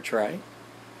church, right?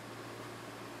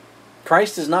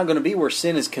 Christ is not going to be where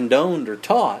sin is condoned or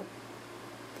taught.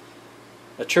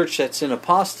 A church that's in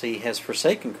apostasy has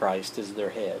forsaken Christ as their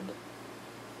head.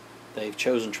 They've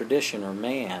chosen tradition or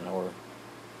man, or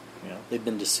they've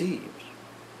been deceived.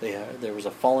 There was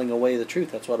a falling away of the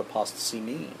truth. That's what apostasy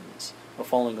means. A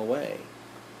falling away.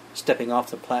 Stepping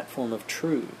off the platform of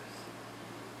truth.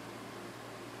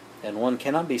 And one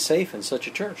cannot be safe in such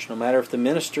a church, no matter if the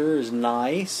minister is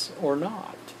nice or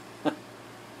not.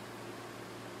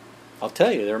 I'll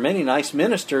tell you, there are many nice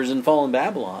ministers in fallen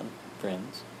Babylon,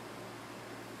 friends.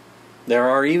 There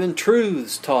are even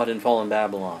truths taught in fallen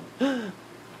Babylon.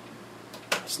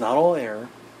 It's not all error.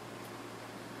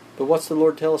 But what's the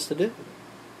Lord tell us to do?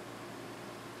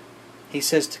 He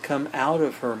says to come out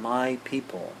of her, my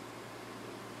people.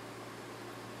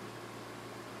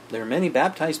 There are many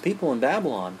baptized people in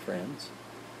Babylon, friends.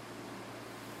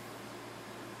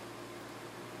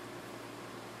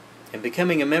 And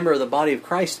becoming a member of the body of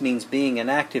Christ means being an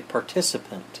active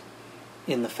participant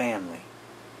in the family.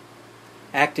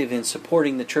 Active in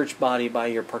supporting the church body by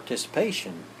your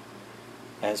participation.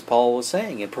 As Paul was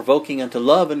saying, and provoking unto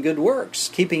love and good works,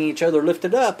 keeping each other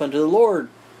lifted up unto the Lord,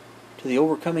 to the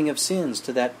overcoming of sins,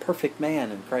 to that perfect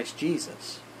man in Christ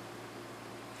Jesus.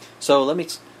 So let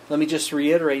me just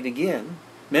reiterate again.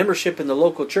 Membership in the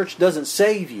local church doesn't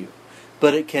save you,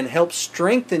 but it can help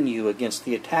strengthen you against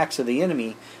the attacks of the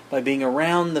enemy by being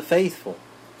around the faithful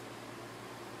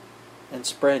and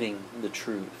spreading the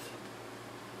truth.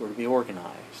 We're to be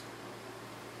organized.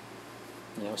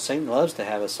 Satan loves to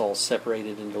have us all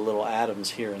separated into little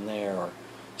atoms here and there, or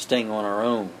staying on our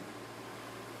own.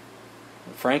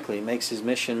 And frankly, it makes his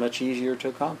mission much easier to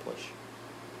accomplish.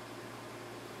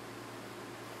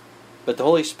 But the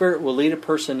Holy Spirit will lead a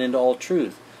person into all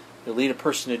truth. It'll lead a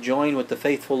person to join with the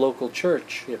faithful local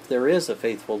church, if there is a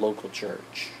faithful local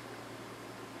church.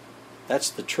 That's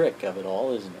the trick of it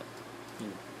all, isn't it?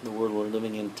 In the world we're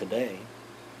living in today.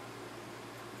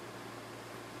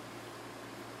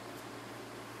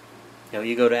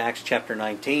 You go to Acts chapter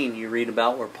 19, you read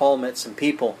about where Paul met some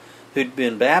people who'd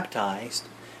been baptized,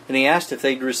 and he asked if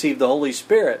they'd received the Holy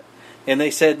Spirit. And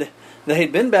they said they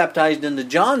had been baptized into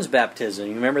John's baptism.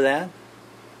 You remember that?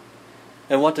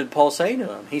 And what did Paul say to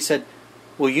them? He said,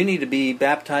 well, you need to be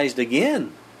baptized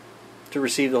again to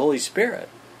receive the Holy Spirit.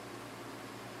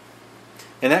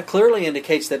 And that clearly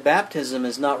indicates that baptism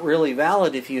is not really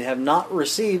valid if you have not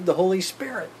received the Holy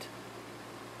Spirit.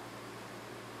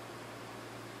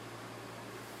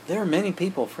 There are many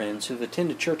people, friends, who've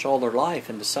attended church all their life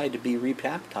and decide to be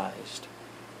rebaptized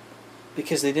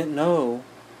because they didn't know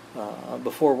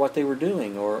before what they were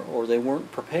doing, or they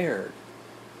weren't prepared.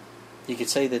 You could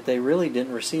say that they really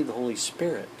didn't receive the Holy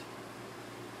Spirit.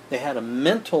 They had a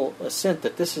mental assent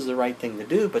that this is the right thing to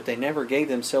do, but they never gave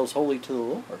themselves wholly to the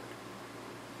Lord.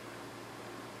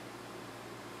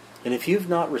 And if you've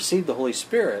not received the Holy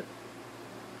Spirit,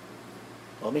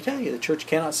 let me tell you, the church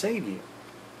cannot save you.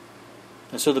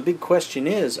 And so the big question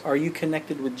is, are you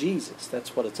connected with Jesus?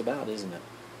 That's what it's about, isn't it?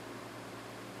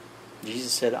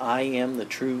 Jesus said, I am the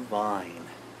true vine.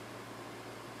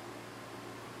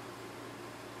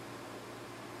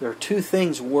 There are two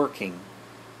things working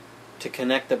to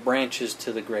connect the branches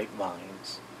to the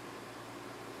grapevines.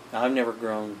 Now, I've never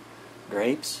grown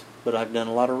grapes, but I've done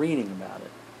a lot of reading about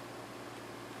it.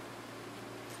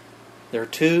 There are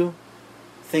two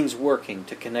things working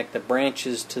to connect the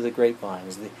branches to the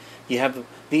grapevines. You have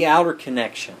the outer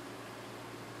connection,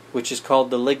 which is called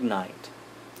the lignite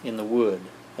in the wood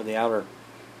of the outer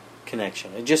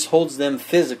connection. It just holds them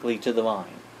physically to the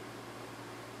vine.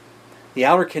 The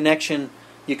outer connection,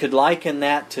 you could liken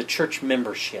that to church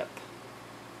membership.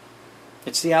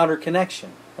 It's the outer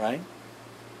connection, right?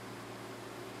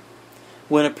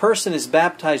 When a person is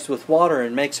baptized with water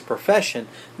and makes a profession,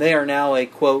 they are now a,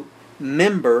 quote,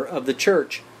 member of the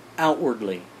church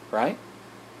outwardly, right?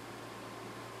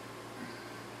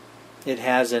 It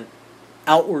has an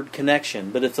outward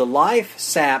connection. But if the life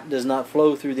sap does not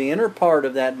flow through the inner part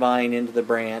of that vine into the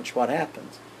branch, what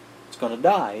happens? It's going to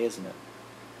die, isn't it?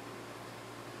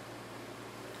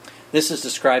 This is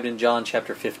described in John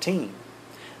chapter 15.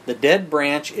 The dead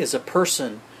branch is a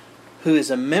person who is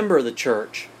a member of the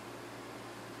church,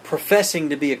 professing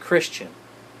to be a Christian.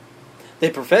 They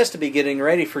profess to be getting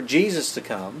ready for Jesus to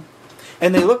come,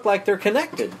 and they look like they're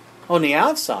connected on the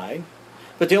outside,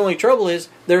 but the only trouble is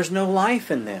there's no life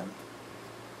in them.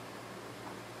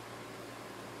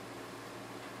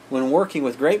 When working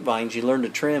with grapevines, you learn to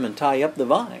trim and tie up the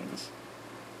vines,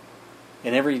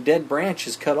 and every dead branch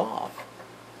is cut off.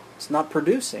 It's not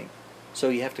producing, so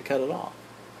you have to cut it off.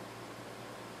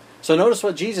 So notice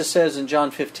what Jesus says in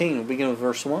John 15. We'll begin with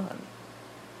verse 1.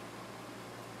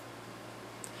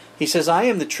 He says, I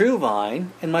am the true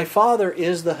vine, and my Father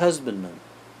is the husbandman.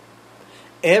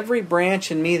 Every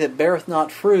branch in me that beareth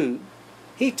not fruit,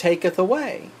 he taketh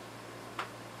away.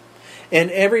 And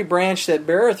every branch that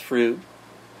beareth fruit,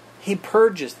 he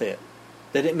purgeth it,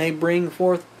 that it may bring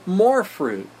forth more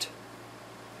fruit.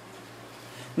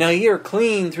 Now ye are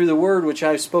clean through the word which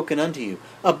I have spoken unto you.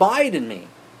 Abide in me,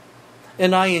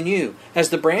 and I in you. As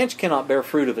the branch cannot bear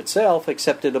fruit of itself,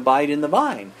 except it abide in the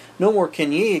vine. No more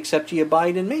can ye, except ye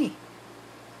abide in me.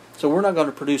 So we're not going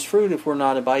to produce fruit if we're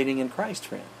not abiding in Christ,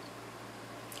 friends.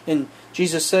 And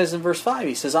Jesus says in verse 5,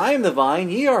 He says, I am the vine,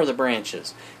 ye are the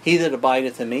branches. He that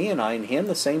abideth in me, and I in him,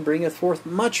 the same bringeth forth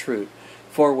much fruit.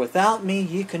 For without me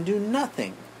ye can do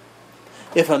nothing.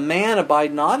 If a man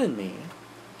abide not in me,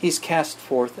 he's cast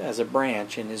forth as a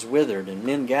branch and is withered, and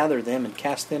men gather them and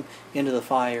cast them into the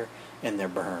fire, and they're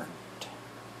burned.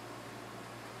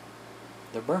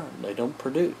 They're burned. They don't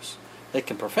produce. They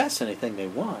can profess anything they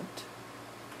want,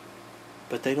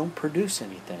 but they don't produce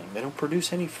anything. They don't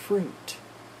produce any fruit.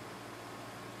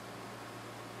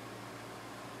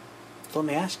 So let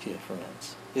me ask you,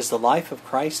 friends, is the life of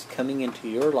Christ coming into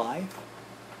your life?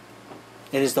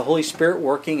 And is the Holy Spirit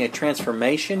working a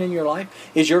transformation in your life?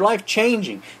 Is your life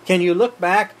changing? Can you look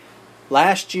back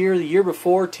last year, the year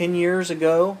before, 10 years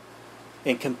ago,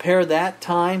 and compare that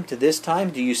time to this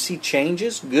time? Do you see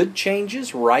changes, good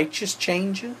changes, righteous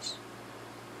changes?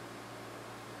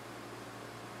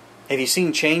 Have you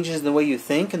seen changes in the way you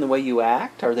think and the way you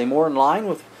act? Are they more in line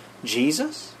with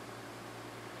Jesus?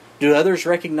 Do others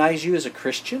recognize you as a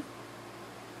Christian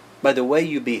by the way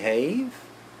you behave?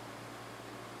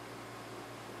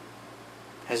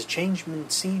 Has a change been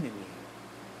seen in you?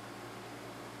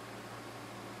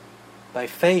 By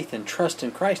faith and trust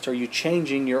in Christ, are you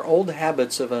changing your old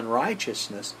habits of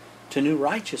unrighteousness to new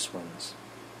righteous ones?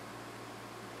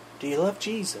 Do you love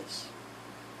Jesus?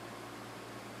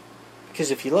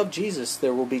 Because if you love Jesus,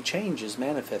 there will be changes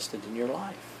manifested in your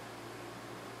life.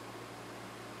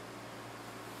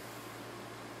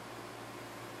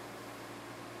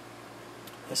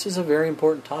 This is a very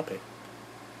important topic.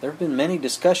 There have been many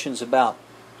discussions about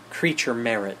creature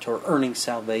merit or earning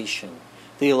salvation.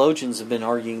 Theologians have been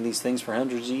arguing these things for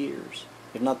hundreds of years,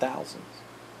 if not thousands.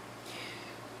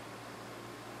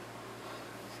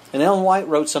 And Ellen White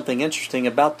wrote something interesting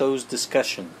about those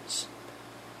discussions.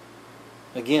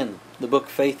 Again, the book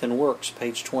Faith and Works,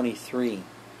 page 23.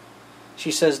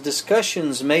 She says,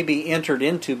 discussions may be entered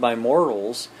into by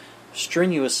mortals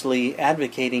strenuously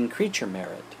advocating creature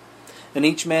merit, and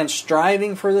each man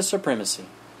striving for the supremacy.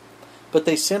 But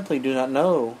they simply do not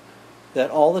know that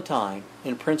all the time,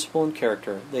 in principle and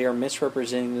character, they are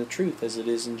misrepresenting the truth as it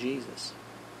is in Jesus.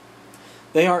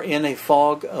 They are in a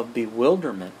fog of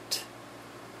bewilderment.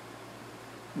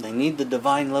 They need the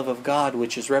divine love of God,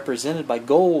 which is represented by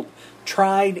gold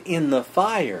tried in the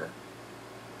fire.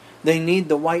 They need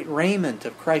the white raiment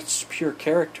of Christ's pure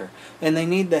character, and they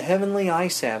need the heavenly eye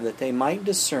salve that they might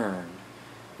discern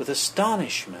with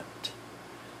astonishment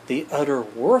the utter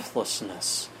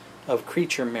worthlessness of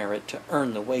creature merit to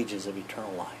earn the wages of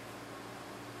eternal life.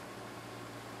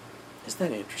 Isn't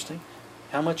that interesting?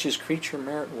 How much is creature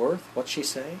merit worth? What's she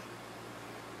say?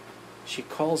 She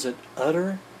calls it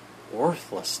utter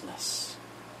worthlessness.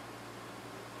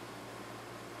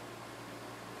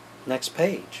 Next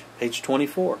page, page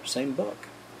 24, same book.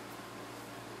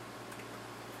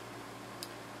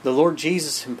 The Lord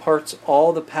Jesus imparts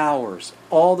all the powers,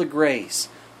 all the grace,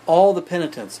 all the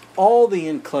penitence, all the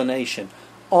inclination,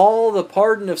 all the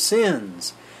pardon of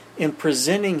sins in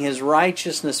presenting His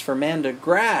righteousness for man to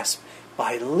grasp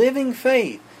by living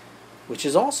faith, which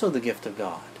is also the gift of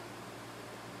God.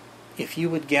 If you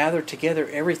would gather together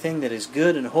everything that is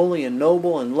good and holy and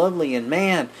noble and lovely in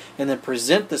man, and then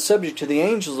present the subject to the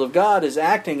angels of God as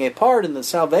acting a part in the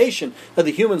salvation of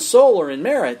the human soul or in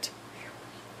merit,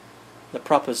 the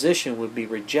proposition would be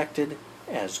rejected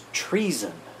as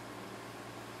treason.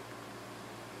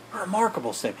 A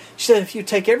remarkable statement. She said, if you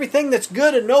take everything that's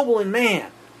good and noble in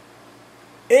man,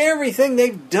 everything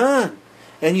they've done,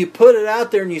 and you put it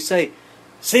out there and you say,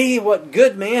 see what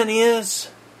good man is,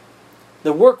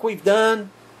 the work we've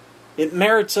done, it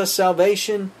merits us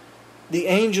salvation, the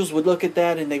angels would look at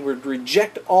that and they would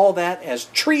reject all that as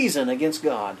treason against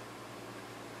God.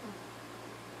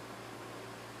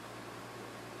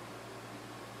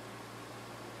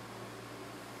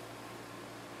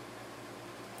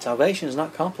 Salvation is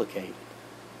not complicated.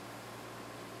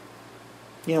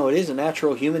 You know, it is a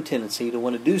natural human tendency to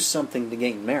want to do something to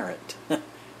gain merit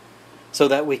so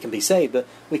that we can be saved, but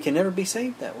we can never be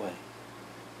saved that way.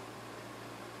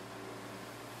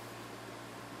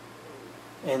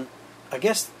 And I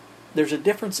guess there's a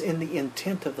difference in the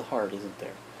intent of the heart, isn't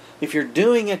there? If you're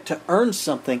doing it to earn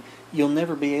something, you'll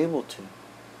never be able to.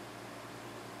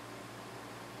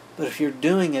 But if you're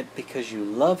doing it because you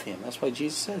love Him, that's why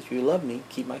Jesus says, if you love me,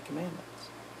 keep my commandments.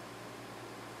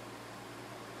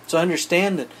 So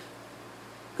understand that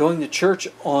going to church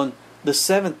on the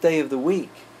 7th day of the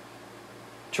week,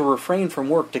 to refrain from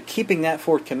work, to keeping that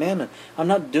fourth commandment, I'm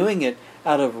not doing it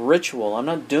out of ritual. I'm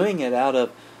not doing it out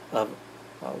of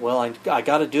I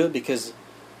got to do it because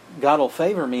God will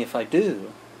favor me if I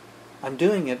do. I'm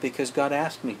doing it because God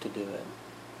asked me to do it.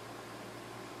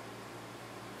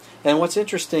 And what's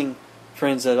interesting,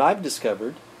 friends, that I've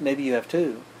discovered, maybe you have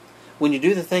too, when you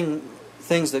do the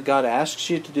things that God asks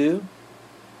you to do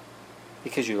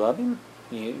because you love Him,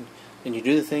 and you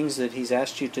do the things that He's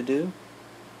asked you to do,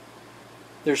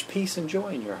 there's peace and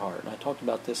joy in your heart. And I talked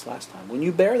about this last time. When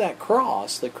you bear that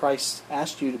cross that Christ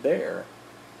asked you to bear,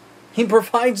 He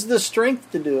provides the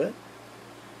strength to do it,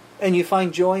 and you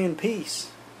find joy and peace.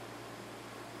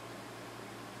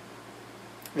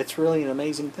 It's really an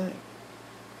amazing thing.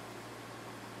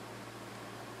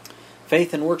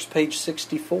 Faith and Works, page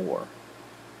 64.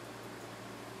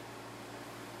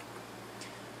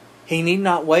 He need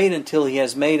not wait until he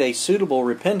has made a suitable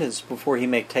repentance before he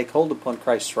may take hold upon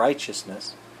Christ's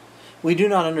righteousness. We do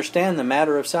not understand the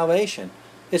matter of salvation.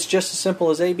 It's just as simple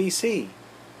as ABC,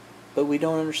 but we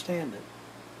don't understand it.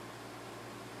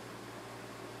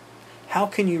 How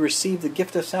can you receive the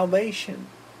gift of salvation?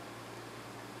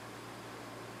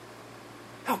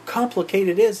 How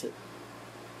complicated is it?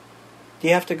 Do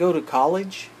you have to go to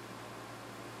college?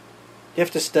 Do you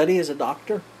have to study as a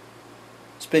doctor?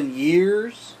 Spend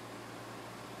years?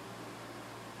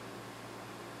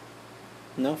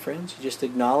 No, friends, you just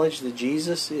acknowledge that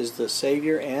Jesus is the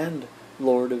Savior and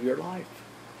Lord of your life.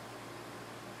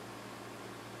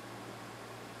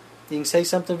 You can say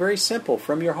something very simple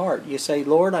from your heart. You say,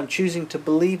 Lord, I'm choosing to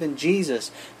believe in Jesus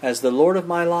as the Lord of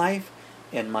my life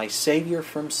and my Savior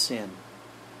from sin.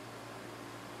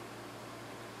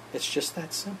 It's just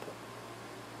that simple.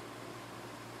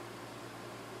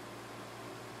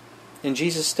 And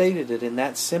Jesus stated it in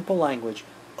that simple language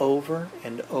over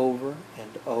and over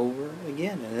and over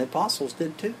again. And the apostles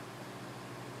did too.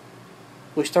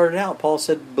 We started out, Paul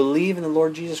said, believe in the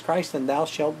Lord Jesus Christ and thou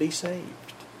shalt be saved.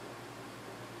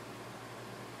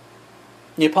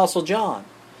 The Apostle John,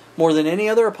 more than any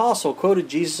other apostle, quoted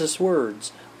Jesus'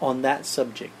 words on that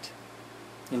subject.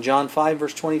 In John 5,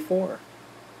 verse 24.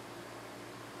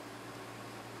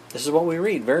 This is what we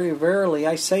read. Very verily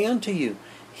I say unto you,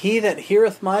 he that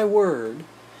heareth my word,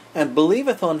 and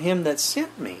believeth on him that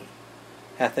sent me,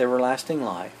 hath everlasting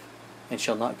life, and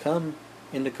shall not come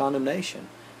into condemnation,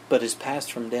 but is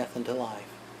passed from death into life.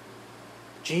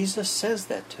 Jesus says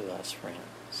that to us,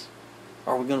 friends.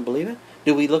 Are we going to believe it?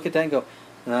 Do we look at that and go,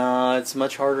 no, it's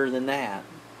much harder than that?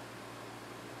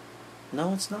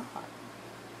 No, it's not.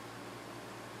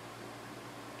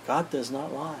 God does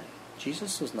not lie.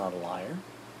 Jesus is not a liar.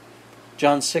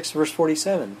 John 6, verse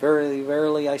 47, verily,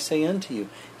 verily, I say unto you,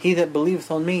 he that believeth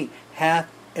on me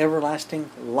hath everlasting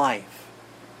life.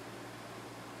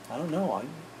 I don't know.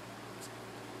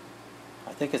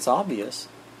 I think it's obvious.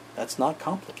 That's not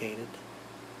complicated.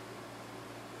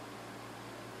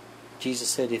 Jesus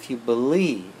said, if you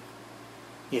believe,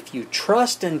 if you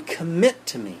trust and commit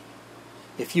to me,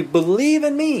 if you believe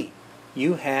in me,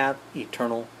 you have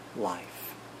eternal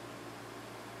life.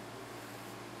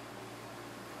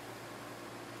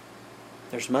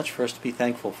 There's much for us to be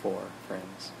thankful for,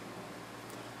 friends.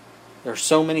 There are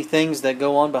so many things that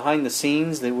go on behind the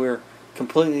scenes that we're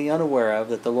completely unaware of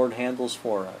that the Lord handles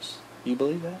for us. Do you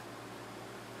believe that?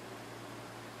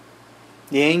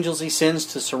 The angels He sends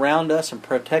to surround us and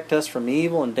protect us from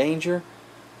evil and danger,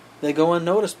 they go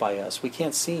unnoticed by us. We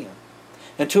can't see them.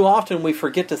 And too often we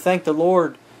forget to thank the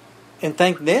Lord and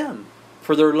thank them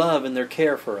for their love and their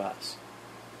care for us.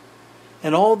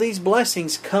 And all these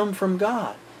blessings come from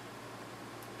God.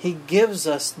 He gives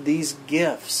us these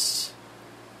gifts.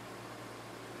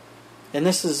 And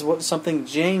this is something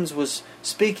James was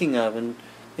speaking of in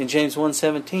James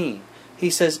 1:17. He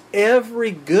says,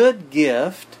 every good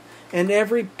gift and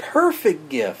every perfect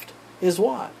gift is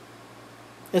what?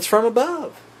 It's from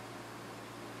above.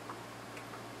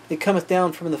 It cometh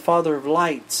down from the Father of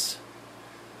lights,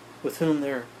 with whom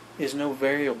there is no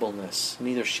variableness,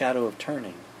 neither shadow of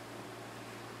turning.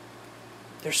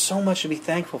 There's so much to be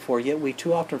thankful for, yet we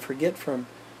too often forget from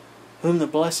whom the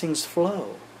blessings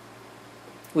flow.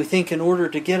 We think in order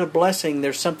to get a blessing,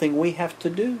 there's something we have to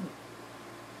do.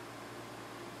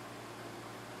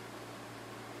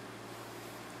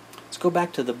 Let's go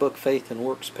back to the book Faith and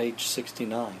Works, page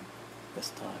 69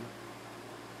 this time.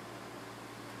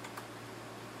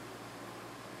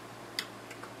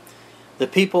 The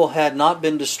people had not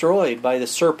been destroyed by the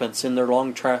serpents in their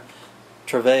long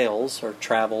travails or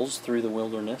travels through the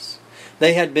wilderness.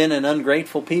 They had been an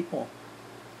ungrateful people.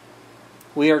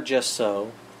 We are just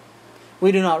so.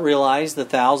 We do not realize the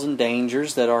 1,000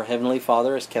 dangers that our Heavenly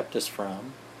Father has kept us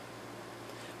from.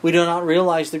 We do not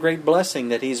realize the great blessing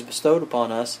that He has bestowed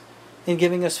upon us in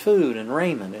giving us food and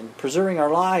raiment and preserving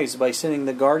our lives by sending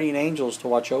the guardian angels to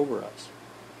watch over us.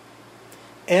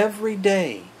 Every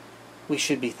day we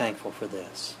should be thankful for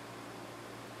this.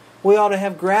 We ought to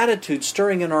have gratitude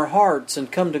stirring in our hearts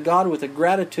and come to God with a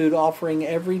gratitude offering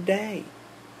every day.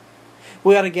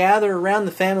 We ought to gather around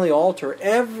the family altar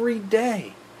every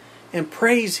day and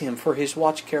praise Him for His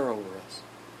watch care over us.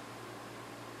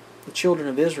 The children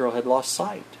of Israel had lost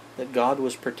sight that God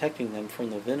was protecting them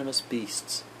from the venomous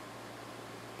beasts.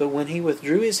 But when He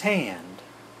withdrew His hand,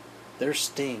 their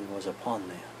sting was upon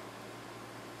them.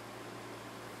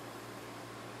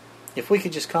 If we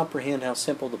could just comprehend how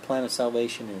simple the plan of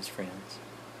salvation is, friends.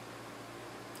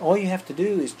 All you have to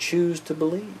do is choose to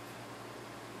believe.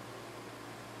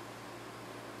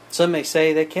 Some may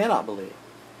say they cannot believe.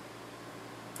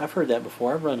 I've heard that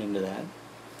before. I've run into that.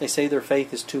 They say their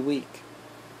faith is too weak.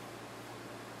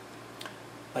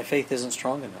 My faith isn't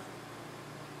strong enough.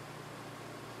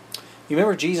 You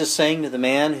remember Jesus saying to the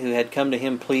man who had come to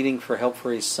Him pleading for help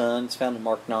for his son? It's found in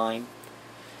Mark 9.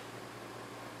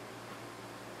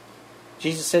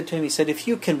 Jesus said to him, He said, if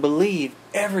you can believe,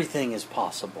 everything is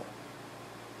possible.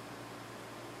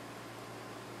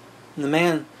 And the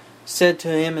man said to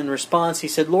Him in response, he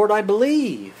said, Lord, I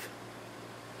believe.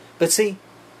 But see,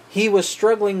 he was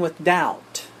struggling with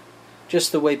doubt,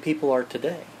 just the way people are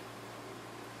today.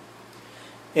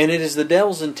 And it is the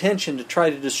devil's intention to try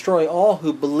to destroy all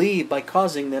who believe by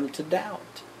causing them to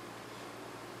doubt.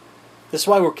 That's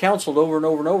why we're counseled over and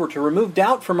over and over to remove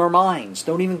doubt from our minds.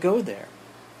 Don't even go there.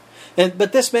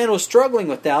 But this man was struggling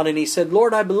with doubt, and he said,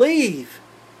 Lord, I believe.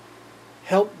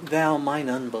 Help thou mine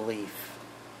unbelief.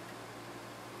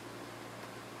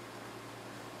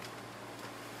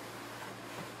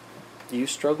 Do you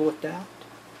struggle with doubt?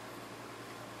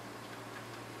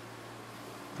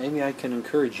 Maybe I can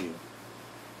encourage you.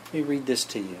 Let me read this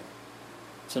to you.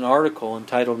 It's an article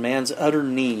entitled Man's Utter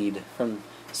Need from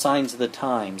Signs of the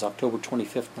Times, October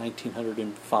 25th,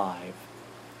 1905.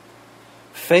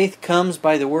 Faith comes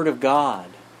by the Word of God.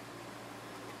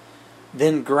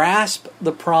 Then grasp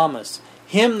the promise.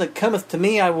 Him that cometh to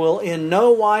me I will in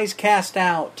no wise cast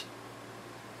out.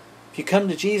 If you come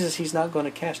to Jesus, He's not going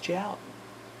to cast you out.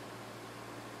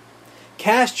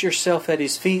 Cast yourself at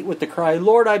His feet with the cry,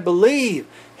 Lord, I believe.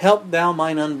 Help thou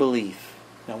mine unbelief.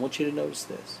 Now I want you to notice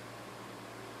this.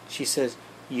 She says,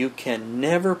 you can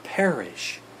never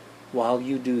perish while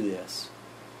you do this.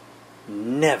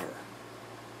 Never.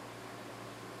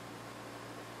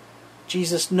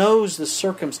 Jesus knows the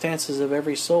circumstances of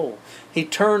every soul. He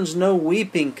turns no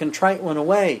weeping, contrite one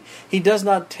away. He does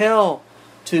not tell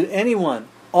to anyone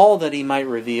all that He might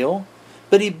reveal,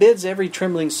 but He bids every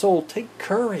trembling soul take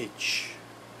courage.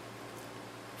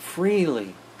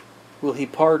 Freely will He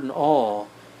pardon all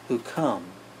who come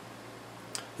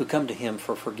to Him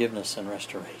for forgiveness and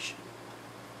restoration.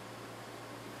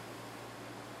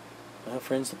 Well,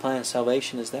 friends, the plan of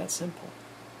salvation is that simple.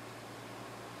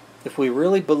 If we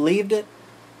really believed it,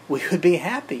 we would be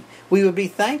happy. We would be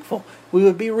thankful. We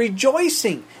would be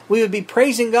rejoicing. We would be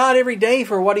praising God every day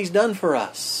for what He's done for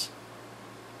us.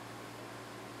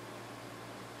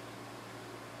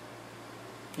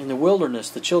 In the wilderness,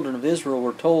 the children of Israel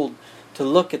were told to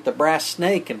look at the brass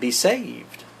snake and be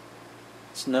saved.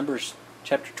 It's Numbers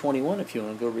chapter 21 if you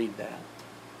want to go read that.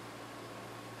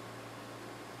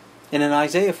 And in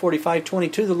Isaiah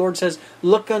 45:22, the Lord says,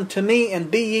 look unto me and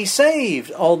be ye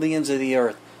saved, all the ends of the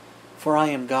earth, for I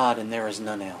am God and there is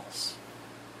none else.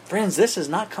 Friends, this is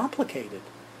not complicated.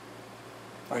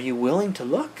 Are you willing to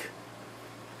look?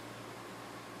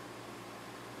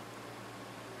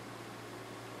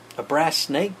 A brass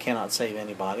snake cannot save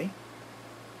anybody.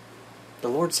 The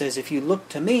Lord says, if you look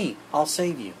to me, I'll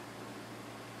save you.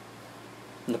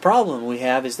 And the problem we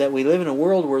have is that we live in a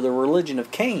world where the religion of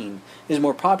Cain is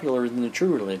more popular than the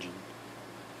true religion.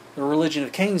 The religion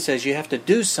of Cain says you have to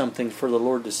do something for the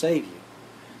Lord to save you.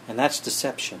 And that's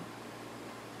deception.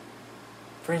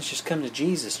 Friends, just come to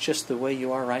Jesus just the way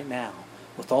you are right now.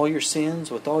 With all your sins,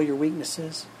 with all your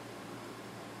weaknesses.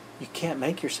 You can't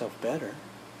make yourself better.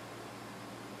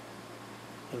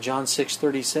 In John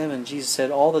 6:37, Jesus said,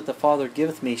 all that the Father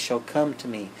giveth me shall come to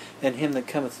me, and him that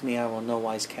cometh to me I will no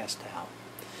wise cast out.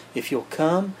 If you'll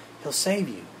come, He'll save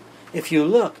you. If you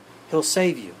look, He'll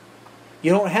save you.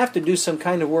 You don't have to do some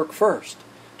kind of work first.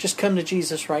 Just come to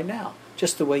Jesus right now,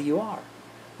 just the way you are.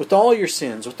 With all your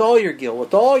sins, with all your guilt,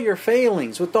 with all your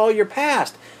failings, with all your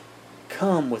past.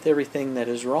 Come with everything that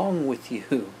is wrong with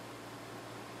you.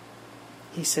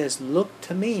 He says, look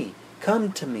to me.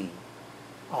 Come to me.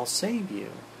 I'll save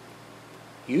you.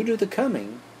 You do the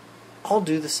coming, I'll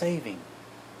do the saving.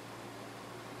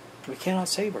 We cannot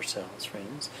save ourselves,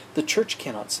 friends. The church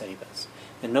cannot save us.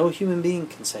 And no human being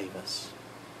can save us.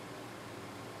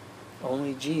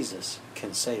 Only Jesus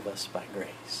can save us by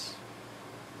grace.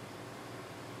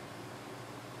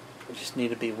 We just need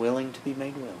to be willing to be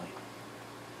made willing.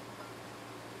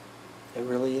 It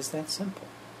really is that simple.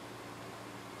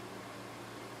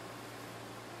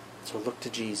 So look to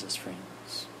Jesus,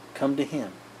 friends. Come to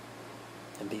Him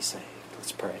and be saved.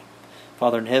 Let's pray.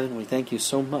 Father in heaven, we thank You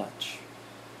so much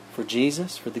for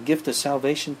Jesus, for the gift of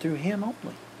salvation through Him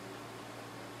only.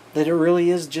 That it really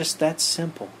is just that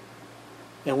simple.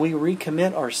 And we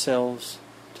recommit ourselves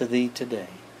to Thee today.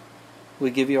 We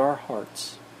give You our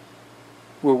hearts.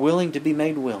 We're willing to be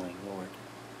made willing, Lord.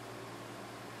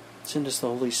 Send us the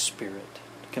Holy Spirit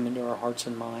to come into our hearts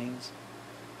and minds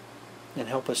and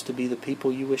help us to be the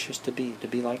people You wish us to be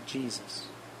like Jesus.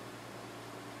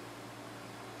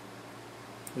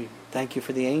 We thank You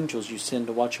for the angels You send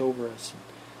to watch over us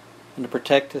and to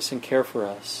protect us and care for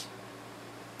us.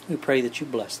 We pray that You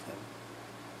bless them.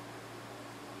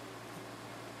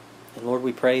 And Lord,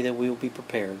 we pray that we will be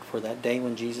prepared for that day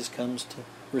when Jesus comes to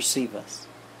receive us.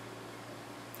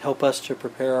 Help us to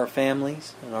prepare our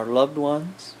families and our loved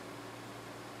ones,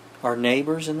 our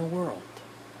neighbors in the world,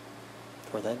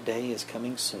 for that day is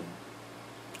coming soon.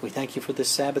 We thank You for this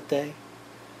Sabbath day.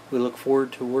 We look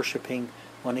forward to worshiping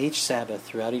on each Sabbath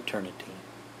throughout eternity.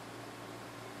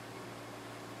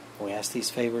 We ask these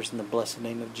favors in the blessed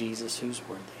name of Jesus, who's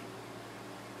worthy.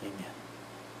 Amen.